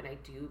luck when I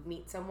do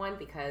meet someone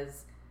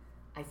because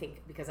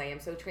I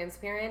am so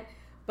transparent.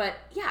 But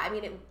yeah, I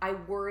mean, I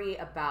worry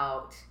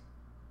about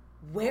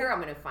where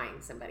I'm going to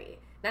find somebody.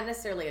 Not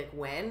necessarily like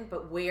when,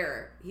 but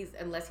where.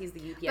 Unless he's the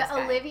UPS guy.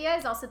 But Olivia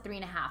is also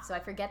 3.5, so I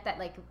forget that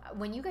like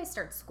when you guys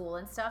start school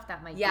and stuff,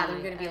 that might be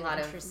there's going to be a lot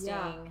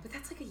interesting. But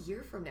that's like a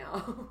year from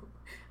now.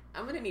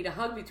 I'm going to need a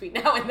hug between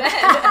now and then.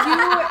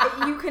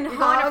 you can You're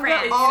hug going to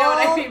France. You know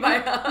what I mean by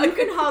hug? You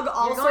can hug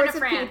all sorts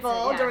of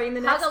people during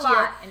the next year. Hug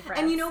a lot in France.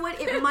 And you know what?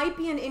 It might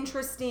be an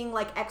interesting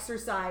like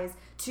exercise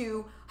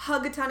to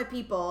hug a ton of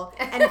people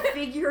and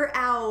figure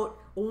out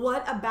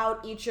what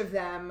about each of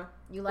them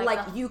you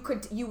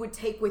would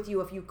take with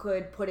you if you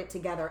could put it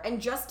together. And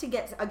just to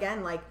get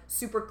again like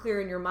super clear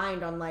in your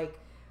mind on like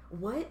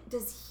what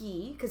does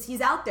he, because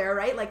he's out there,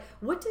 right? Like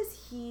what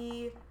does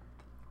he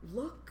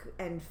look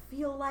and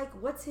feel like?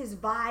 What's his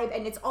vibe?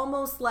 And it's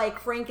almost like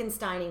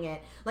Frankensteining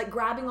it, like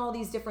grabbing all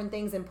these different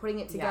things and putting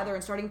it together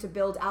and starting to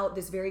build out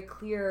this very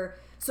clear,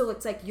 so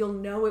it's like you'll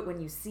know it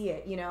when you see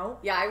it, you know?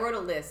 Yeah, I wrote a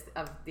list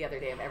of the other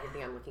day of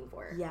everything I'm looking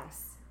for.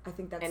 Yes. I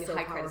think that's and so high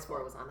powerful. credit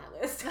score was on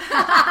that list.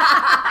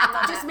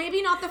 Just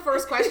maybe not the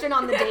first question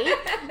on the date,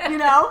 you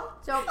know?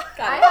 So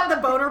I have the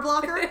boner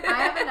blocker. I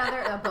have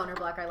another boner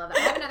blocker. I love that.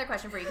 I have another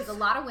question for you, because a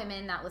lot of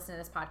women that listen to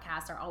this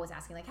podcast are always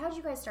asking, like, how did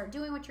you guys start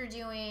doing what you're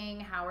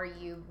doing? How are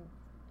you,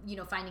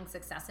 finding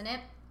success in it?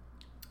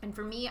 And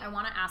for me, I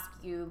want to ask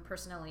you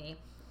personally,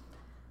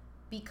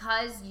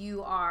 because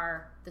you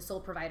are the sole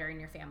provider in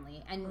your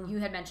family, and you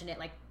had mentioned it,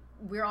 like,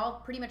 we're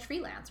all pretty much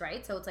freelance,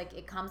 right? So it's like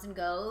it comes and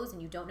goes, and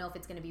you don't know if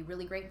it's going to be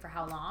really great and for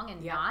how long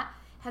and not.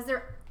 Has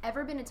there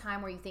ever been a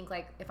time where you think,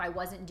 like, if I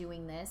wasn't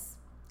doing this,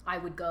 I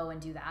would go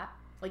and do that?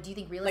 Like, do you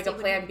think real estate like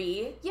a plan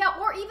B? Yeah,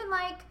 or even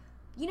like,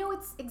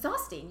 it's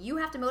exhausting. You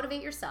have to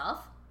motivate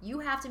yourself. You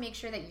have to make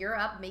sure that you're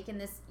up making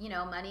this,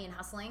 money and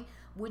hustling.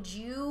 Would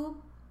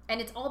you... And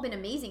it's all been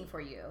amazing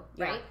for you,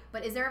 right? Yeah.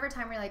 But is there ever a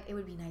time where you're like, it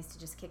would be nice to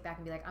just kick back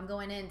and be like, I'm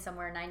going in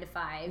somewhere 9 to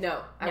 5?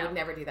 No, I would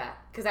never do that,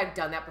 because I've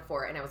done that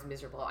before and I was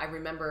miserable. I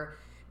remember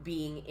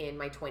being in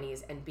my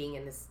 20s and being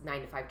in this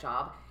 9 to 5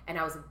 job, and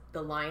I was in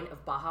the line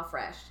of Baja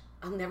Fresh.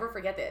 I'll never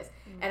forget this.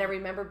 And I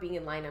remember being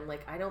in line. I'm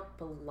like, I don't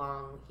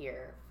belong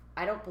here.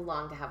 I don't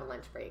belong to have a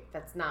lunch break.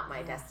 That's not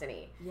my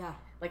destiny. Yeah.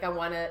 Like, I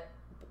want to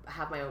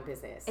have my own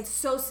business. It's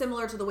so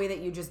similar to the way that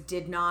you just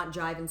did not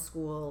jive in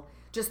school.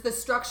 Just the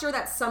structure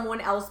that someone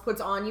else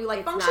puts on you, like,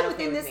 it's function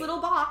within this little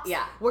box.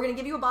 Yeah. We're going to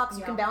give you a box.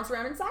 You can bounce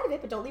around inside of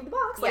it, but don't leave the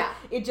box. Like,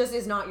 it just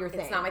is not your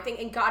thing. It's not my thing.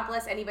 And God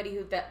bless anybody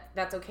who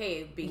that's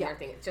okay being their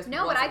thing. It's just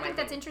no, but I think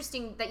that's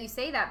interesting that you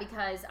say that,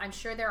 because I'm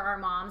sure there are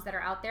moms that are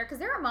out there, because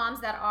there are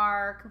moms that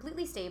are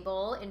completely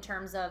stable in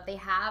terms of they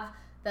have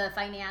the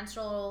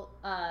financial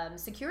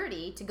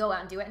security to go out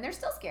and do it, and they're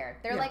still scared.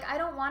 They're like,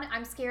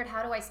 I'm scared.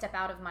 How do I step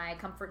out of my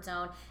comfort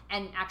zone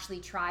and actually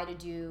try to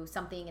do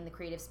something in the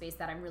creative space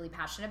that I'm really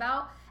passionate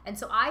about? And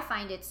so I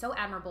find it so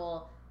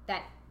admirable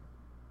that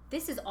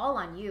this is all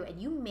on you,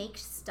 and you make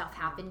stuff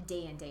happen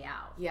day in, day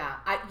out. Yeah,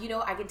 I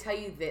can tell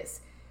you this.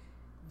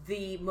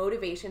 The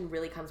motivation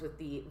really comes with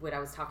what I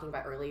was talking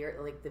about earlier,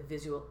 like the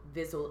visual.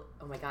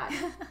 Oh my God,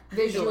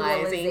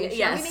 visualizing.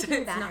 Yes,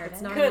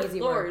 it's not good an easy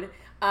Lord. word.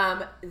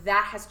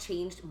 That has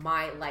changed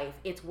my life.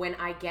 It's when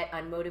I get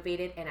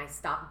unmotivated and I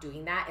stop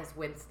doing that is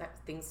when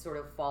things sort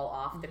of fall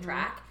off the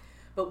track.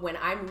 But when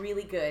I'm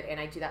really good and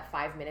I do that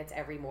 5 minutes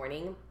every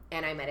morning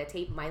and I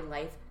meditate, my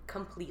life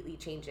completely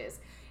changes.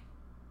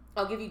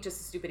 I'll give you just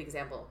a stupid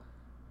example.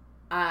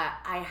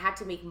 I had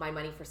to make my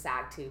money for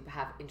SAG to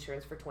have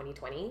insurance for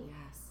 2020.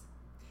 Yes.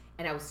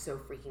 And I was so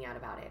freaking out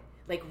about it.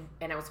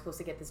 And I was supposed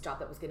to get this job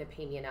that was going to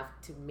pay me enough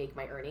to make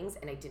my earnings,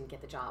 and I didn't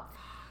get the job.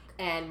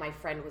 And my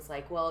friend was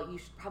like, well, you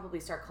should probably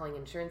start calling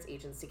insurance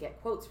agents to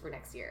get quotes for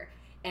next year.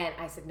 And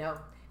I said, no,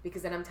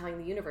 because then I'm telling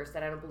the universe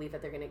that I don't believe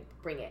that they're going to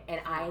bring it.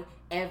 And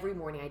every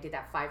morning I did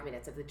that 5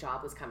 minutes of the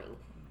job was coming.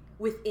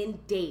 Within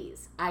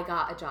days, I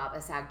got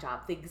a SAG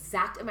job, the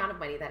exact amount of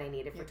money that I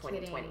needed for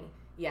 2020. Kidding.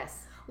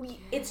 Yes.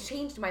 It's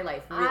changed my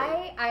life,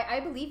 really. I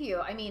believe you.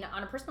 I mean,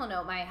 on a personal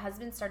note, my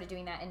husband started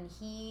doing that, and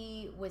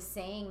he was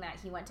saying that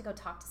he went to go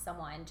talk to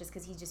someone just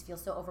because he just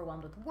feels so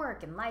overwhelmed with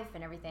work and life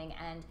and everything.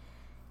 And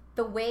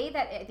the way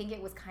that I think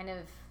it was kind of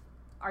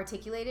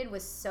articulated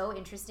was so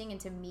interesting. And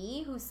to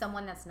me, who's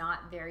someone that's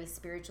not very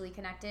spiritually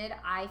connected,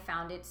 I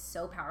found it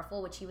so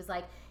powerful, which he was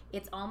like,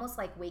 it's almost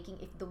like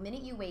if the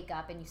minute you wake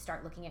up and you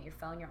start looking at your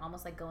phone, you're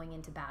almost like going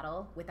into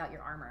battle without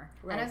your armor.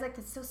 Right. And I was like,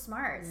 that's so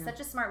smart. Yeah.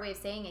 Such a smart way of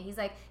saying it. He's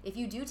like, if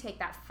you do take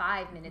that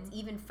 5 minutes,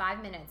 even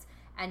 5 minutes,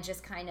 and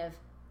just kind of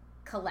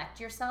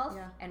collect yourself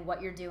and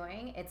what you're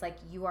doing, it's like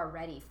you are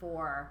ready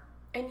for...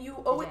 And you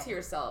owe it to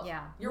yourself.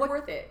 Yeah. You're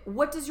worth it.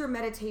 What does your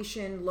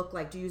meditation look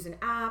like? Do you use an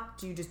app?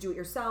 Do you just do it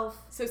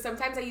yourself? So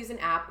sometimes I use an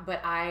app, but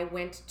I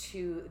went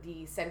to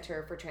the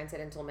Center for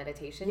Transcendental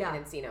Meditation in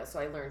Encino, so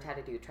I learned how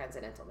to do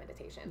transcendental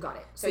meditation. Got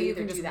it. So you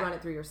can just run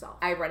it through yourself.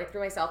 I run it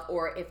through myself,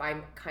 or if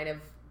I'm kind of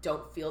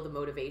don't feel the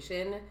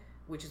motivation,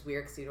 which is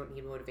weird because you don't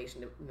need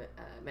motivation to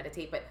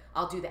meditate, but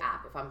I'll do the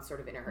app if I'm sort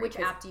of in a hurry. Which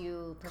app do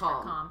you prefer?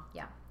 Calm.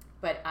 Yeah.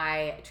 But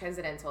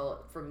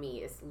Transcendental, for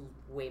me, is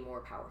way more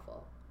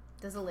powerful.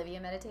 Does Olivia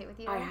meditate with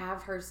you? I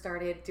have her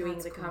started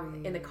doing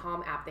in the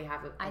Calm app. They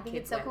have I think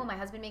it's so cool. My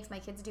husband makes my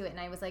kids do it, and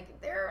I was like,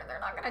 they're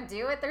not gonna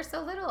do it. They're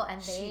so little,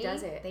 and she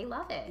does it. They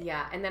love it.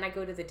 Yeah, and then I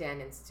go to the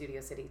Den in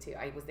Studio City too.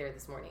 I was there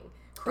this morning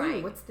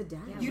crying. Ooh, what's the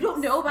Den? Yeah, you don't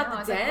know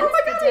about the Den? Oh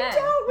my God, I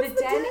don't.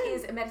 The Den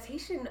is a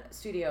meditation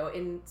studio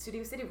in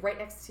Studio City, right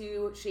next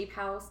to Shape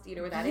House. Do you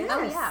know where that is?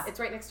 Oh yeah, it's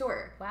right next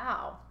door.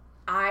 Wow.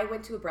 I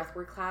went to a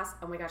breathwork class.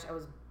 Oh my gosh, I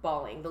was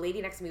bawling. The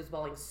lady next to me was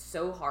bawling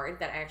so hard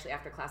that I actually,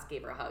 after class,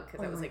 gave her a hug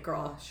because I was like,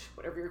 girl,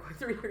 whatever you're going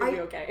through, you're going to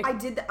be okay. I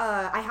did,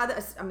 I had,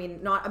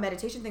 not a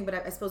meditation thing, but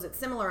I suppose it's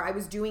similar. I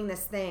was doing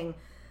this thing,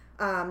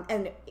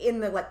 and in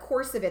the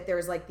course of it,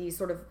 there's these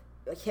sort of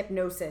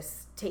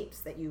hypnosis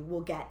tapes that you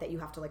will get that you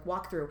have to like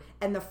walk through.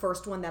 And the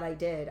first one that I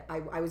did,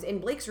 I was in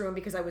Blake's room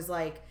because I was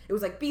like, it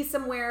was like be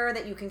somewhere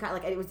that you can kind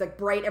of like, it was like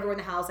bright everywhere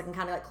in the house. I can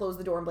kind of like close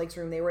the door in Blake's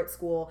room. They were at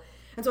school.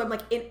 And so I'm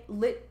like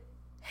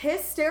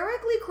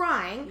hysterically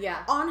crying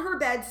on her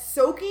bed,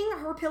 soaking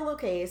her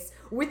pillowcase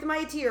with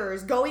my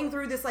tears, going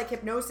through this like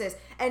hypnosis.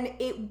 And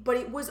it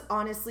was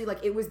honestly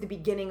like, it was the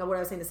beginning of what I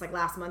was saying, this like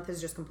last month has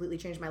just completely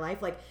changed my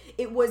life. Like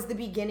it was the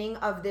beginning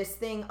of this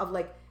thing of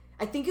like,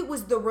 I think it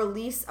was the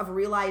release of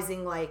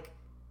realizing like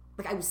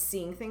I was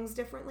seeing things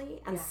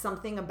differently, and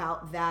something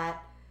about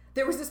that.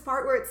 There was this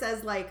part where it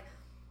says like,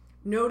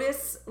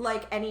 notice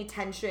like any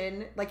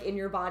tension like in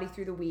your body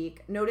through the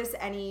week. Notice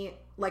any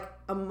like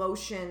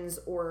emotions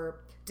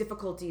or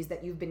difficulties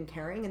that you've been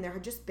carrying, and there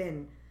had just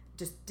been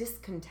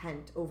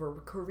discontent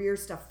over career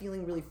stuff,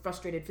 feeling really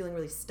frustrated, feeling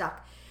really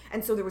stuck.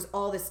 And so there was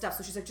all this stuff.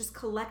 So she's like, just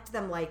collect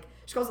them, like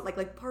she calls it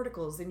like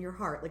particles in your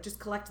heart, like just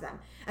collect them.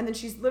 And then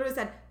she's literally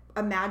said,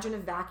 imagine a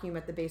vacuum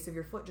at the base of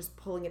your foot, just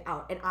pulling it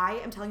out. And I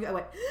am telling you, I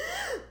went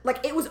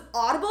like it was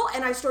audible,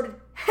 and I started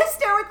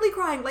hysterically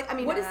crying. Like, I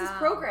mean, what is this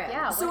program?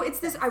 Yeah. So it's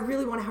this. I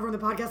really want to have her on the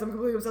podcast. I'm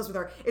completely obsessed with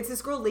her. It's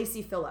this girl,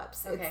 Lacey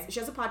Phillips. Okay.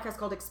 She has a podcast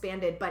called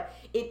Expanded, but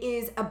it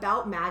is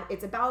about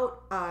It's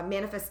about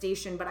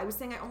manifestation. But I was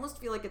saying, I almost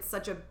feel like it's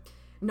such a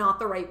not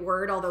the right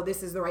word, although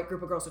this is the right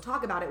group of girls to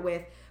talk about it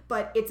with.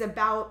 But it's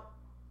about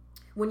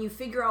when you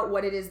figure out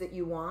what it is that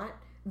you want.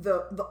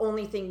 The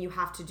only thing you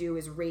have to do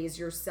is raise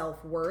your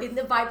self-worth in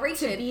the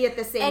vibration to be at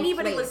the same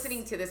Anybody place.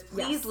 listening to this,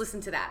 please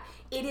listen to that.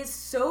 It is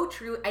so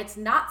true. It's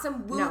not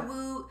some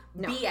woo-woo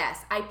BS.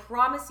 I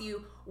promise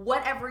you,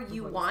 whatever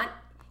you want,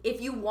 if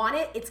you want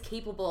it, it's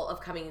capable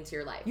of coming into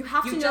your life. You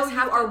have to know you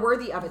are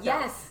worthy of it.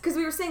 Yes. Because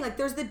we were saying, like,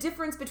 there's the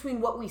difference between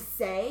what we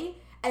say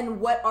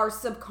and what our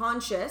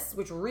subconscious,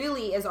 which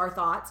really is our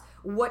thoughts,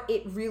 what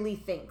it really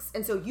thinks.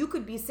 And so you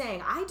could be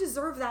saying, I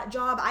deserve that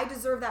job, I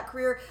deserve that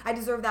career, I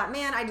deserve that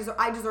man, I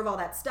deserve all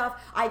that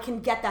stuff, I can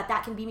get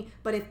that can be me.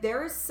 But if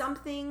there is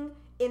something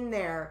in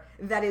there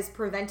that is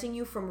preventing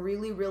you from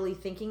really, really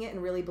thinking it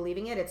and really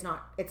believing it, it's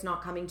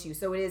not coming to you.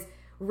 So it is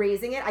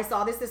raising it. I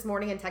saw this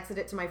morning and texted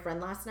it to my friend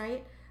last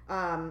night.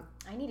 I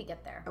need to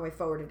get there. Oh, I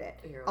forwarded it.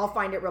 Okay. I'll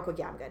find it real quick.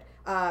 Yeah, I'm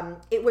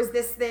good. It was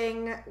this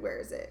thing. Where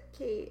is it?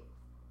 Kate.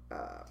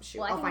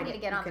 Well, I need to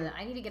get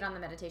on the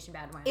meditation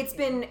bandwagon. It's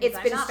been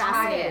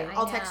fascinating.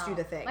 I'll text you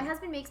the thing. My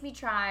husband makes me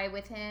try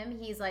with him.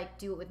 He's like,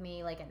 do it with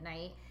me like at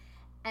night.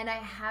 And I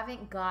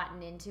haven't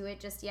gotten into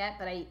it just yet,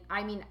 but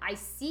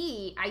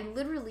I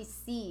literally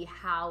see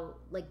how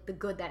like the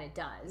good that it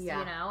does, you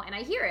know? And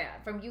I hear it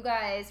from you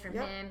guys, from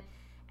him,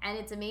 and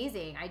it's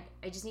amazing.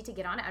 I just need to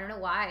get on it. I don't know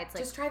why. It's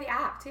like, just try the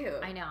app too.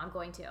 I know, I'm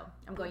going to.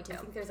 I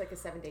think there's like a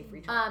 7-day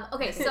free trial.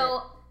 Okay,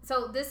 so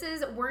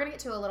we're gonna get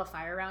to a little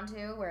fire round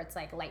too, where it's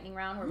like a lightning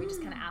round where we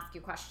just kind of ask you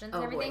questions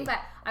and everything. Boy. But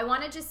I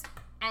want to just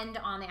end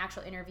on the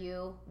actual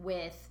interview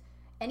with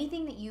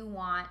anything that you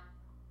want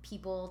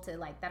people to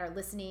like that are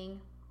listening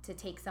to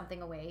take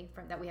something away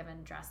from that we haven't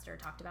addressed or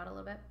talked about a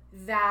little bit.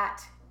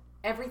 That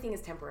everything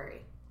is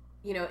temporary.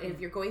 You know,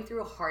 if you're going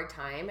through a hard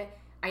time,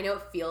 I know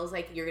it feels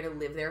like you're gonna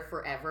live there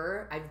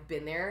forever. I've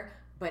been there.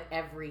 But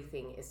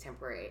everything is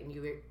temporary, and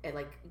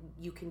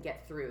you can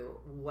get through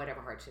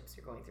whatever hardships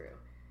you're going through.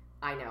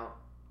 I know,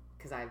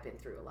 because I've been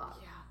through a lot.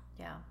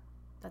 Yeah,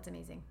 that's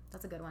amazing.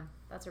 That's a good one.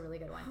 That's a really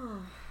good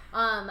one.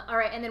 All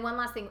right, and then one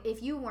last thing: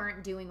 if you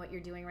weren't doing what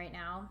you're doing right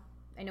now,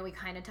 I know we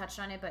kind of touched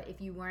on it, but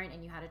if you weren't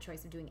and you had a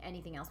choice of doing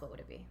anything else, what would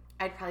it be?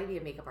 I'd probably be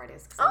a makeup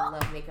artist because I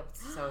love makeup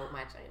so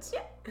much.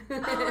 Oh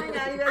my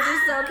god, you guys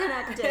are so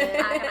connected.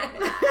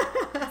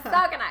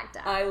 So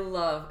connected. I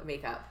love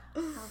makeup.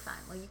 How fun.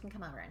 Well, you can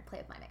come over and play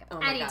with my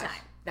makeup anytime.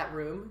 Gosh. That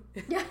room.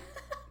 Yeah.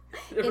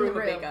 In the room.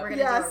 We're going to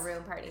do a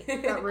room party.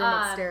 That room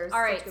upstairs.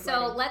 All right,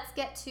 so let's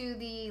get to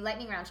the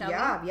lightning round, shall we?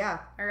 Yeah.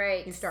 All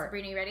right. You start.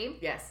 Sabrina, you ready?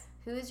 Yes.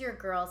 Who's your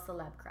girl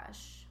celeb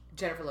crush?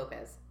 Jennifer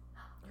Lopez.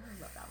 I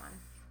love that one.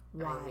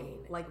 Why? I mean,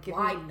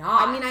 why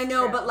not? I mean, I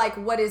know, but like,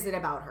 what is it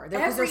about her?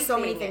 Because there's so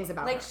many things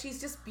about her. Like,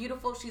 she's just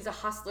beautiful. She's a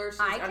hustler. She's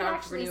an entrepreneur. I can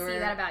actually see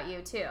that about you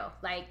too.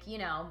 Like, you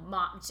know,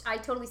 mom. I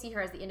totally see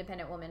her as the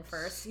independent woman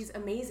first. She's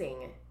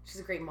amazing.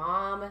 She's a great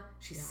mom.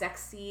 She's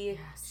sexy.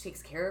 Yes. She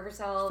takes care of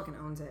herself. She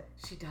fucking owns it.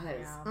 She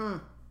does. Yeah.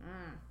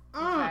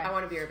 Okay. I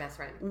want to be her best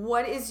friend.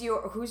 Who's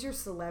your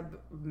celeb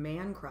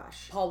man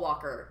crush? Paul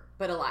Walker,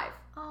 but alive.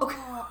 Oh. Okay.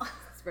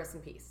 Rest in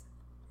peace.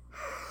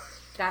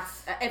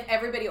 That's if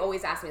everybody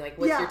always asks me like,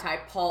 what's your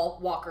type? Paul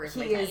Walker is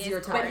my type. He is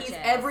your type. But he's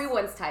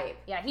everyone's type.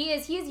 Yeah, he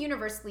is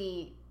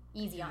universally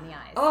easy on the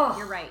eyes. Oh.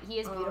 You're right. He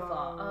is beautiful.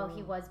 Oh,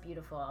 he was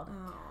beautiful.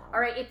 All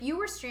right, if you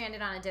were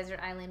stranded on a desert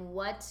island,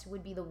 what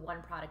would be the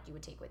one product you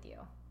would take with you?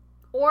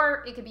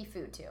 Or it could be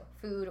food too.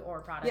 Food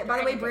or product. Yeah, by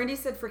the way, anything. Brandy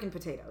said freaking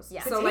potatoes.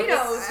 Yeah. So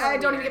Potatoes.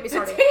 don't even get me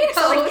started. Potatoes.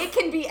 So like, it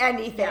can be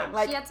anything. Yeah,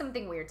 Like, she had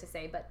something weird to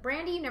say, but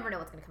Brandy, you never know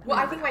what's going to come Well,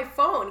 out I of think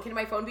her can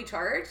my phone be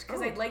charged?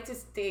 Because Oh. I'd like to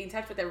stay in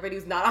touch with everybody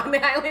who's not on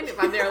the island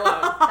if I'm there alone.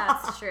 mouth.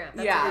 That's true.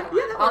 That's Yeah, a good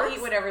one. that I'll works.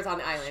 eat whatever's on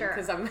the island Sure.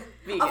 because I'm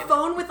vegan. a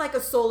phone with like a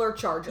solar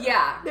charger.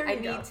 Yeah, There I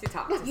you go. need to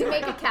talk to You someone.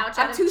 make a couch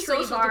I'm out of too tree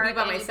social to bark be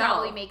by and you myself.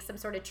 probably make some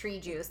sort of tree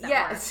juice that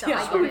Yes, works. So yeah,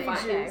 I get tree it.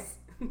 Okay. juice.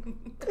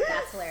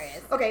 That's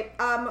hilarious. Okay.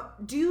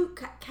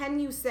 Can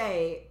you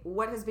say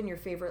what has been your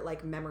favorite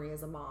like memory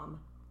as a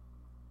mom?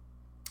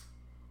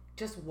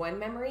 Just one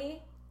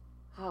memory?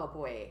 Oh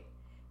boy.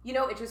 You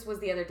know, it just was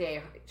the other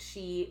day.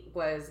 She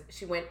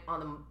went on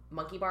the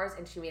monkey bars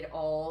and she made it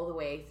all the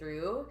way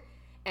through,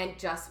 and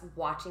just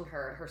watching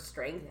her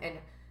strength and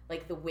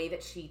like the way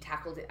that she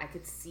tackled it, I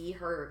could see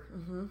her.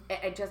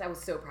 I was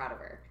so proud of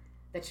her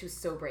that she was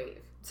so brave.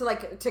 So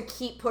like to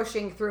keep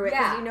pushing through it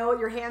because Yeah. you know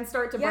your hands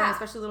start to burn, Yeah.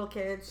 especially little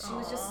kids. She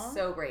was just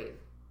so brave.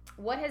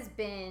 What has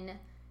been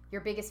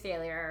your biggest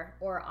failure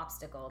or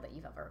obstacle that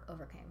you've ever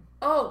overcame?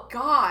 Oh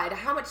God,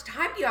 how much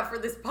time do you have for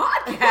this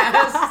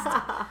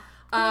podcast?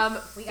 We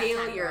got time,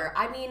 Failure. girl.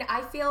 I mean,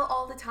 I fail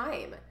all the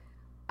time.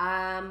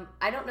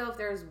 I don't know if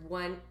there's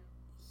one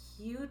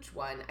huge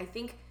one. I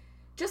think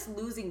just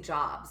losing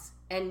jobs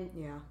and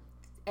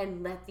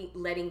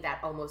letting that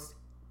almost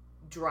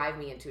drive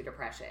me into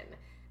depression,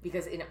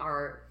 because in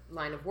our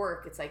line of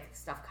work, it's like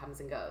stuff comes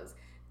and goes.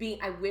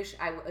 I wish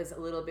I was a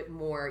little bit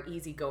more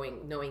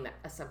easygoing, knowing that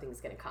something's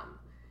going to come,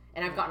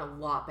 and I've gotten a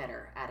lot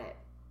better at it.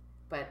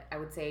 But I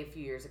would say a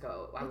few years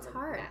ago, I was a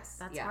mess.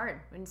 That's hard,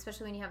 and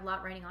especially when you have a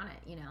lot writing on it.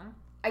 You know.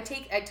 I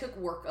took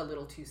work a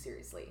little too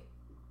seriously.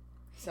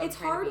 So It's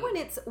hard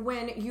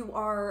when you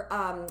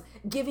are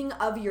giving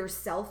of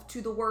yourself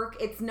to the work.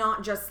 It's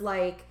not just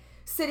like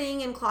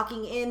sitting and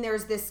clocking in.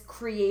 There's this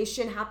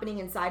creation happening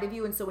inside of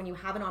you, and so when you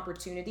have an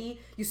opportunity,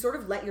 you sort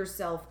of let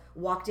yourself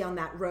walk down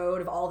that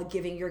road of all the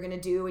giving you're going to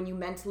do, and you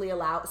mentally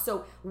allow.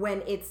 So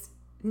when it's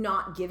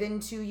not given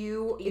to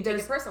you, You take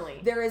it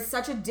personally. There is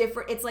such a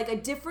different, it's like a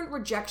different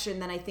rejection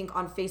than I think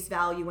on face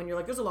value when you're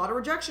like, there's a lot of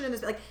rejection in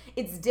this. Like,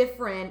 it's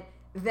different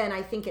than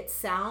I think it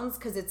sounds,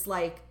 because it's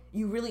like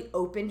you really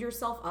opened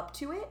yourself up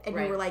to it, and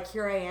Right. you were like,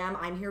 here I am,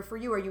 I'm here for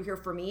you, are you here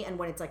for me? And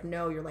when it's like,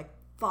 no, you're like,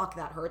 fuck,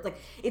 that hurts. Like,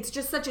 it's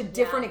just such a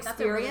different that's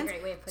a really experience.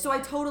 great way of putting So I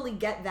it. totally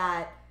get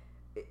that.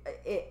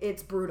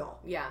 It's brutal.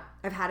 Yeah.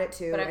 I've had it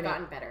too. But I've and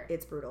gotten better.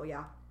 It's brutal,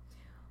 yeah.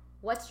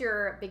 What's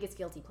your biggest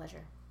guilty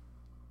pleasure?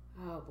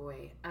 Oh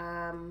boy.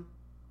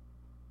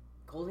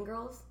 Golden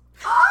Girls?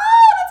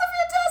 Oh, that's a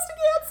fantastic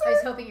answer. I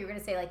was hoping you were going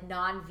to say like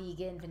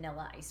non-vegan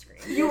vanilla ice cream.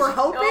 You were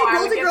hoping No, I would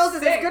Golden get Girls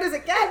is sick. as good as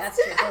it gets.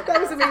 That's true.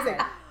 That was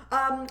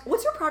amazing.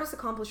 What's your proudest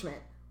accomplishment?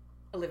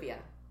 Olivia.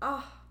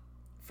 Oh,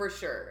 For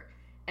sure.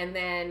 And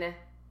then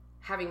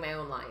having my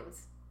own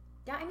lines.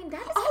 Yeah, I mean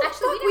that is Oh,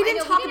 actually fuck, we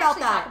didn't talk about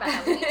actually that. talk about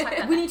that. We need to talk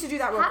about we that. need to do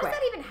that real How quick.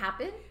 does that even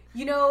happen?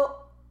 You know,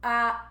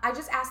 I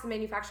just asked the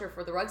manufacturer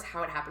for the rugs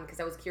how it happened because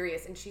I was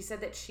curious, and she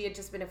said that she had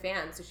just been a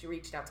fan, so she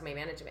reached out to my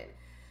management.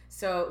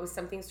 So it was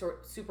something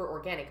super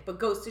organic, but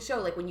goes to show,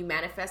 like, when you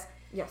manifest,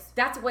 Yes.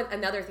 that's what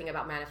another thing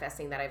about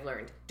manifesting that I've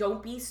learned.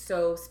 Don't be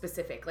so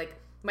specific. Like,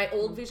 my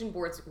old vision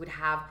boards would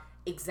have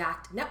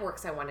exact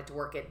networks I wanted to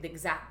work at, the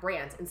exact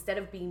brands, instead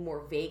of being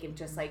more vague and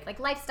just like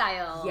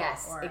lifestyle.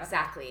 yes, or,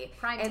 exactly.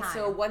 Prime and time.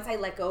 so once I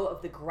let go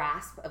of the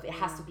grasp of it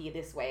has to be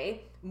this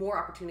way, more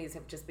opportunities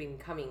have just been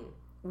coming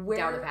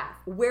down the path.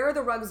 Where are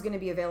the rugs going to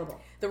be available?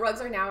 The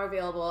rugs are now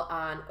available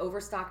on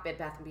Overstock, Bed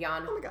Bath &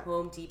 Beyond, Oh my God.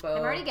 Home Depot,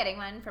 I'm already getting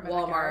one from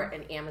Walmart,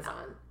 and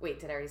Amazon. Wait,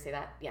 did I already say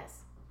that? Yes.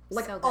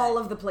 Like So good. all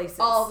of the places.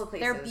 All the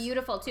places. They're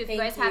beautiful too. If you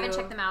Thank guys haven't you.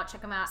 checked them out,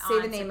 check them out. Say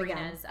on the name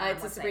again. Sabrina's,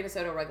 It's a website. Sabrina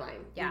Soto rug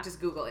line. Yeah. You just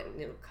Google it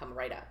and it'll come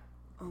right up.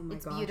 Oh my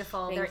It's gosh.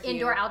 beautiful. Thank They're you.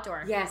 indoor,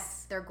 outdoor.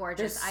 Yes. They're They're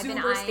gorgeous. I've been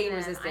super eyeing stain them.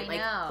 resistant. I Like,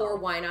 know. pour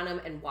wine on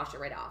them and wash it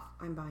right off.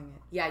 I'm buying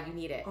it. Yeah, you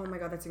need it. Oh my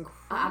god, that's But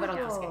incredible.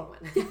 I'll just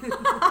get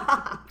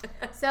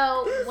one.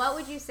 So, what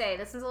would you say?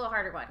 This is a little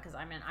harder one because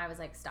I was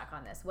like stuck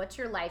on this. What's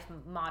your life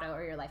motto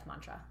or your life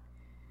mantra?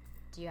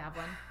 Do you have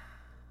one?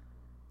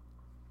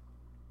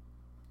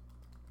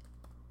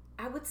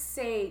 I would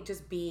say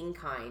just being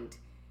kind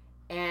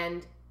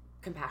and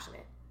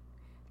compassionate,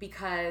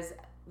 because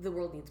the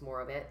world needs more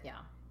of it. Yeah.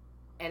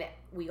 And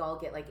we all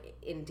get like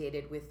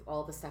inundated with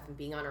all the stuff and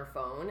being on our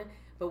phone.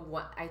 But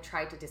what I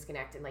try to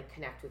disconnect and like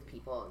connect with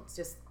people. It's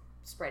just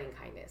spreading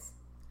kindness.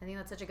 I think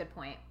that's such a good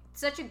point.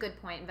 Such a good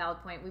point and valid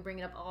point. We bring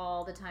it up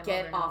all the time. Get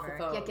over and off over. the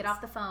phones. Yeah, get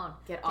off the phone.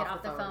 Get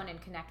off the phone phone.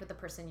 and connect with the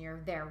person you're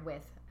there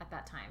with at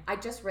that time. I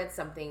just read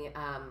something.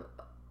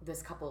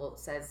 This couple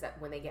says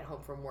that when they get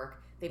home from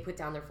work, they put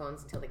down their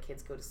phones until the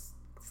kids go to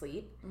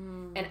sleep.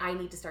 And I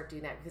need to start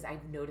doing that because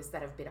I've noticed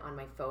that I've been on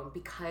my phone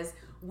because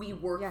we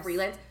work Yes.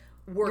 freelance.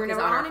 Work You're is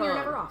never on our on and phone. you're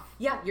never off.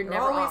 Yeah, you're You're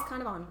never always off.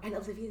 kind of on. And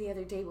Olivia the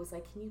other day was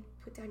like, "Can you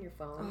put down your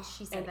phone?"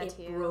 She said and that it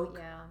to you. broke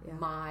Yeah.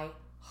 my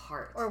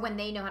heart. Or when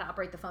they know how to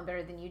operate the phone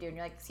better than you do, and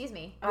you're like, "Excuse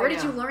me, I where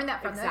did you know. learn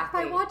that from?" They're like,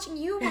 Exactly. by watching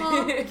you,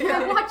 Mom.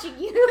 By watching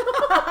you.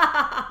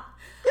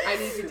 I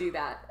need to do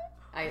that.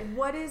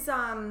 What is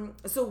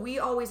so we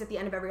always at the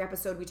end of every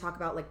episode we talk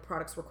about like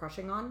products we're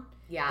crushing on.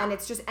 Yeah. And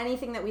it's just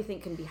anything that we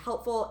think can be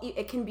helpful.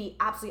 It can be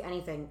absolutely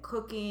anything.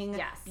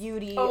 Cooking,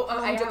 beauty,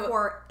 home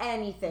decor,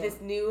 anything. This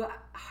new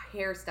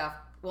hair stuff.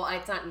 Well,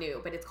 it's not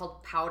new, but it's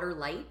called Powder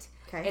Light.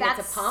 Okay. And that's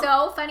it's a pump.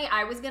 so funny.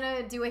 I was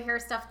gonna do a hair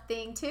stuff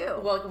thing too.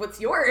 Well, what's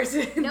yours?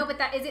 No, but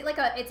that is it like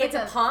a it's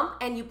a pump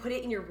and you put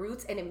it in your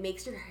roots and it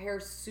makes your hair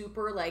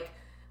super like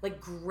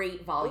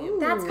great volume. Ooh.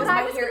 That's what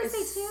I was gonna say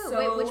too. So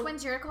wait, which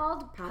one's yours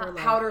called?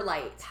 Powder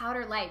Light.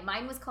 Powder Light.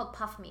 Mine was called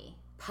Puff Me.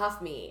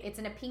 Puff Me. It's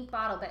in a pink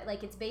bottle, but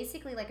like it's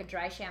basically like a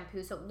dry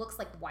shampoo, so it looks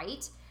like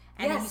white.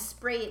 And then you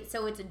spray it,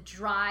 so it's a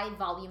dry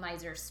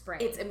volumizer spray.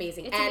 It's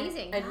amazing. It's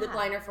amazing. A lip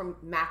liner from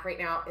MAC right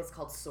now is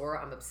called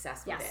Sora. I'm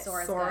obsessed with it.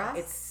 Sora.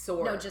 It's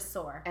Soar. No, just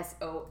Soar.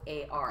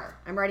 SOAR.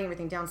 I'm writing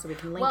everything down so we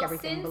can link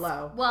everything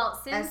below. Well,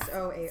 since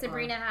SOAR.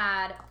 Sabrina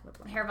had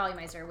hair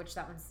volumizer, which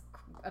that one's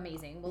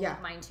amazing. We'll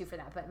link mine too for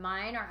that. But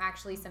mine are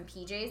actually some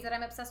PJs that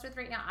I'm obsessed with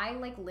right now. I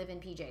like live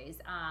in PJs.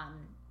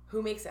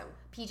 Who makes them?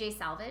 PJ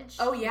Salvage.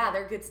 Oh yeah,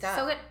 they're good stuff.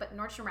 So good, but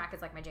Nordstrom Rack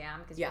is like my jam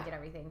because you can get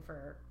everything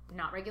for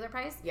not regular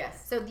price.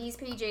 Yes. So these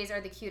PJs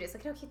are the cutest.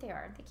 Look how cute they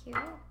are. Aren't they cute?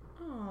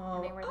 Oh,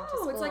 they wear them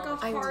to it's like a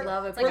I heart.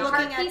 love it. It's like a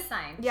heart peace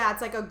sign. Yeah,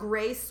 it's like a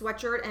gray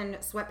sweatshirt and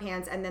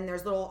sweatpants, and then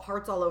there's little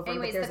hearts all over.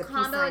 Anyways, but there's the a peace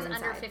combo sign is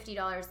under inside.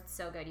 $50. It's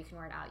so good. You can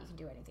wear it out. You can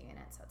do anything in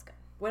it, so it's good.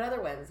 What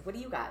other ones? What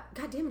do you got?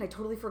 God damn it! I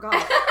totally forgot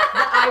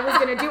that I was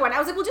gonna do one. I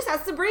was like, well, just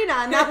ask Sabrina,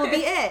 and that will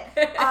be it.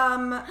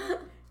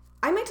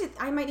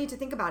 I might need to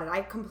think about it.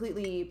 I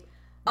completely.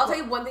 I'll tell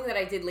you one thing that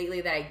I did lately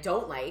that I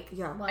don't like.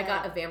 Yeah. I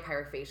got a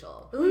vampire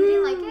facial. Ooh, you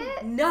didn't like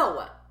it?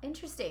 No.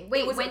 Interesting.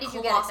 Wait, it was when a did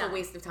you get it done?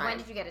 waste of time. When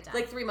did you get it done?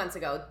 Like 3 months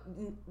ago.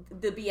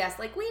 The BS,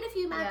 like, wait a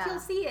few months, you'll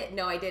see it.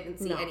 No, I didn't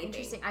see anything.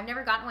 Interesting. I've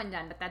never gotten one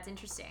done, but that's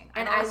interesting.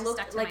 And I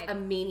looked like a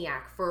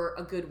maniac for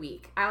a good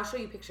week. I'll show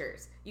you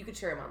pictures. You could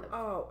share them on the.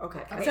 Oh,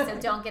 okay. Okay, so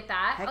don't get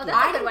that. Heck Oh, yeah.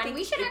 that's a good one.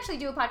 We should actually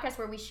do a podcast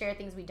where we share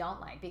things we don't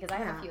like because I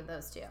have a few of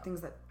those too. Things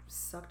that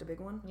sucked, a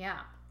big one. Yeah.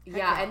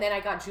 Yeah, and then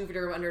I got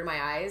Juvederm under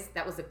my eyes.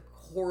 That was a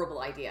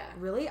horrible idea.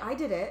 Really? I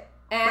did it.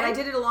 And but I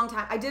did it a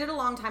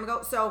long time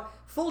ago. So,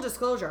 full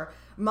disclosure,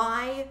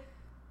 my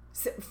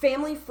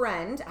family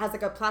friend has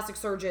like a plastic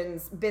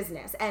surgeon's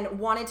business and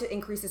wanted to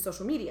increase his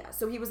social media.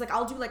 So he was like,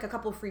 I'll do like a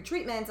couple of free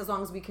treatments as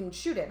long as we can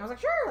shoot it. And I was like,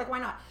 sure, like why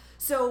not?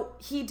 So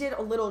he did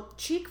a little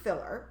cheek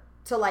filler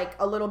to like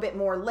a little bit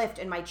more lift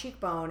in my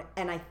cheekbone.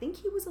 And I think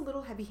he was a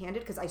little heavy handed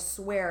because I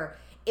swear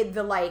it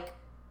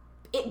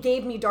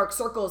gave me dark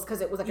circles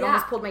because it was like it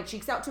almost pulled my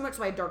cheeks out too much.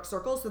 So I had dark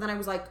circles. So then I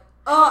was like,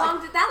 how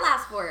long did that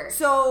last for?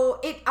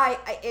 So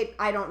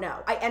I don't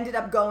know. I ended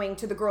up going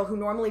to the girl who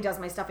normally does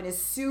my stuff and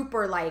is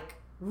super like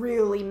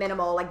really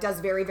minimal, like does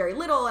very, very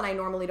little, and I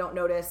normally don't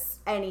notice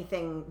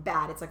anything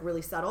bad. It's like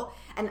really subtle.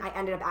 And I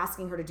ended up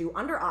asking her to do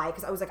under eye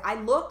because I was like, I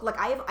look like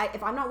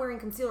if I'm not wearing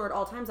concealer at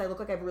all times, I look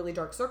like I have really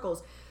dark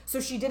circles. So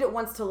she did it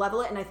once to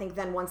level it, and I think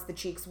then once the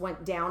cheeks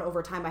went down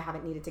over time, I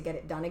haven't needed to get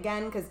it done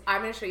again because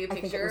I'm going to show you a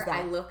picture.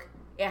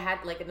 It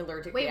had like an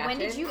allergic reaction. Wait,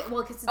 when did you?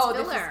 Well, because it's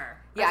filler.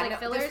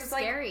 Filler is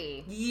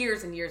scary. Like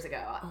years and years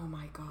ago. Oh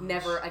my gosh.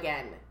 Never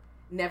again.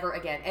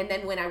 And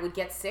then when I would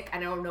get sick, I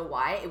don't know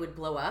why, it would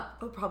blow up.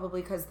 Oh,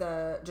 probably because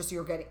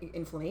you're getting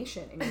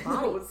inflammation in your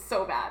body. It was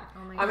so bad.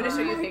 Oh my I'm going to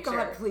show you a God. picture.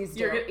 God, please do.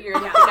 You're going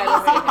to think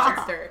I'm a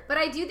monster. But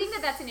I do think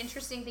that that's an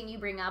interesting thing you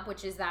bring up,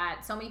 which is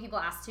that so many people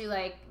ask to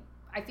like.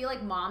 I feel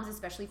like moms,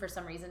 especially for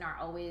some reason, are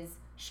always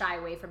shy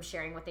away from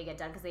sharing what they get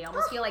done because they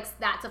almost feel like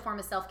that's a form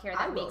of self-care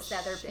that makes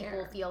other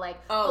people feel like,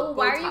 oh,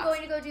 why are you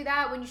going to go do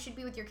that when you should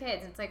be with your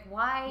kids? And it's like,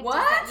 why?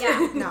 What?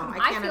 No,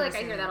 I feel like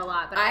I hear that a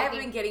lot. But I have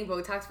been getting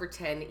Botox for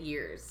 10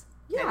 years.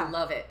 Yeah. I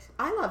love it.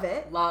 I love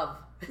it. Love.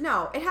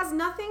 No, it has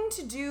nothing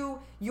to do,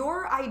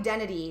 your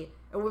identity,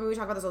 when we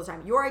talk about this all the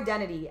time, your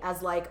identity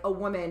as like a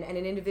woman and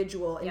an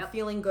individual and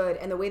feeling good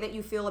and the way that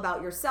you feel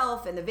about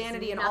yourself and the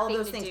vanity and all of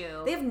those things,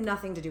 they have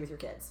nothing to do with your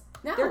kids.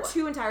 No. They're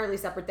two entirely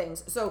separate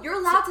things. So you're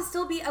allowed to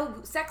still be a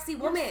sexy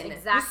woman. Yes,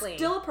 exactly. You're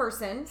still a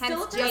person. Hence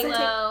still a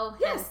J-Lo.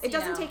 Yes, it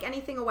doesn't take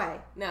anything away.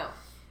 No.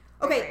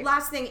 Okay,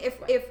 last thing.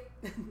 If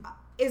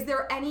is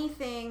there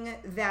anything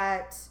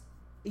that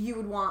you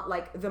would want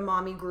like the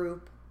mommy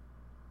group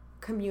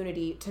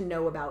community to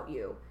know about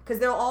you? Because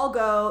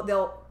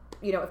they'll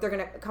if they're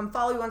gonna come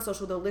follow you on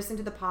social, they'll listen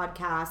to the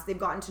podcast, they've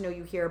gotten to know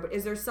you here, but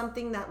is there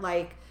something that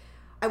like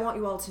I want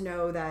you all to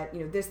know that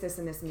this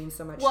and this means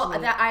so much to me?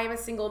 That I am a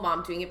single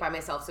mom doing it by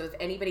myself, so if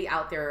anybody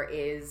out there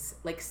is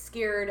like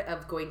scared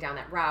of going down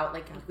that route,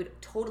 like you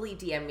could totally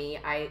DM me.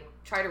 I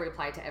try to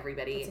reply to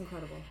everybody. That's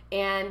incredible.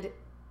 And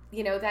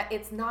that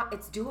it's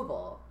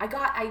doable.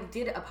 I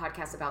did a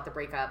podcast about the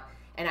breakup,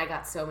 and I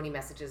got so many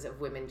messages of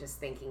women just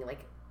thinking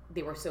like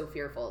they were so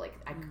fearful, like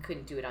I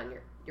couldn't do it on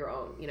your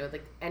own,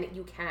 and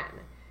you can.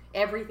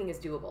 Everything is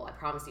doable. I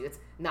promise you. It's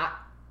not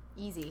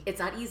easy. It's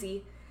not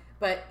easy,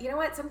 but you know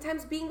what?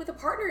 Sometimes being with a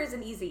partner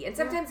isn't easy, and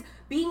sometimes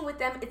being with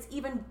them, it's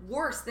even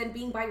worse than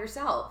being by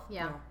yourself.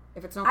 Yeah.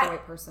 If it's not the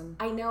right person.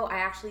 I know. I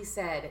actually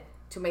said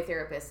to my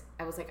therapist,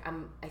 I was like,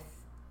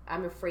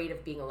 I'm afraid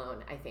of being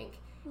alone. I think.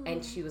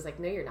 And she was like,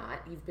 no, you're not.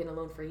 You've been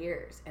alone for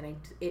years. And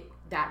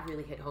that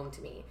really hit home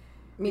to me.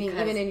 Meaning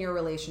even in your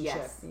relationship,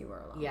 yes, you were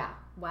alone. Yeah.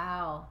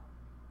 Wow.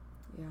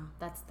 Yeah.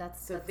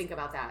 That's think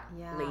about that,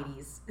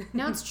 ladies.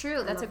 No, it's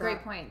true. That's a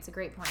great point. It's a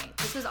great point.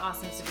 This was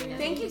awesome, Sabrina.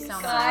 Thank you so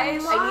much. much. I need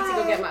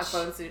to go get my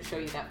phone to show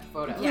you that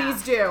photo.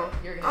 Please do.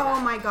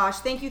 My gosh.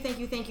 Thank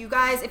you.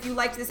 Guys, if you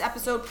liked this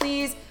episode,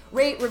 please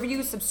rate,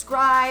 review,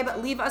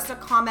 subscribe, leave us a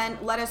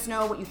comment, let us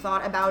know what you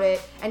thought about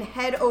it, and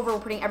head over,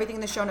 we're putting everything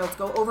in the show notes,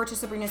 go over to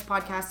Sabrina's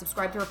podcast,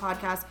 subscribe to her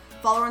podcast,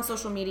 follow her on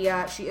social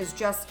media. She is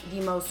just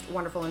the most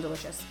wonderful and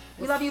delicious.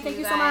 We love you. Thank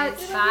you so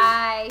much.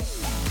 Bye.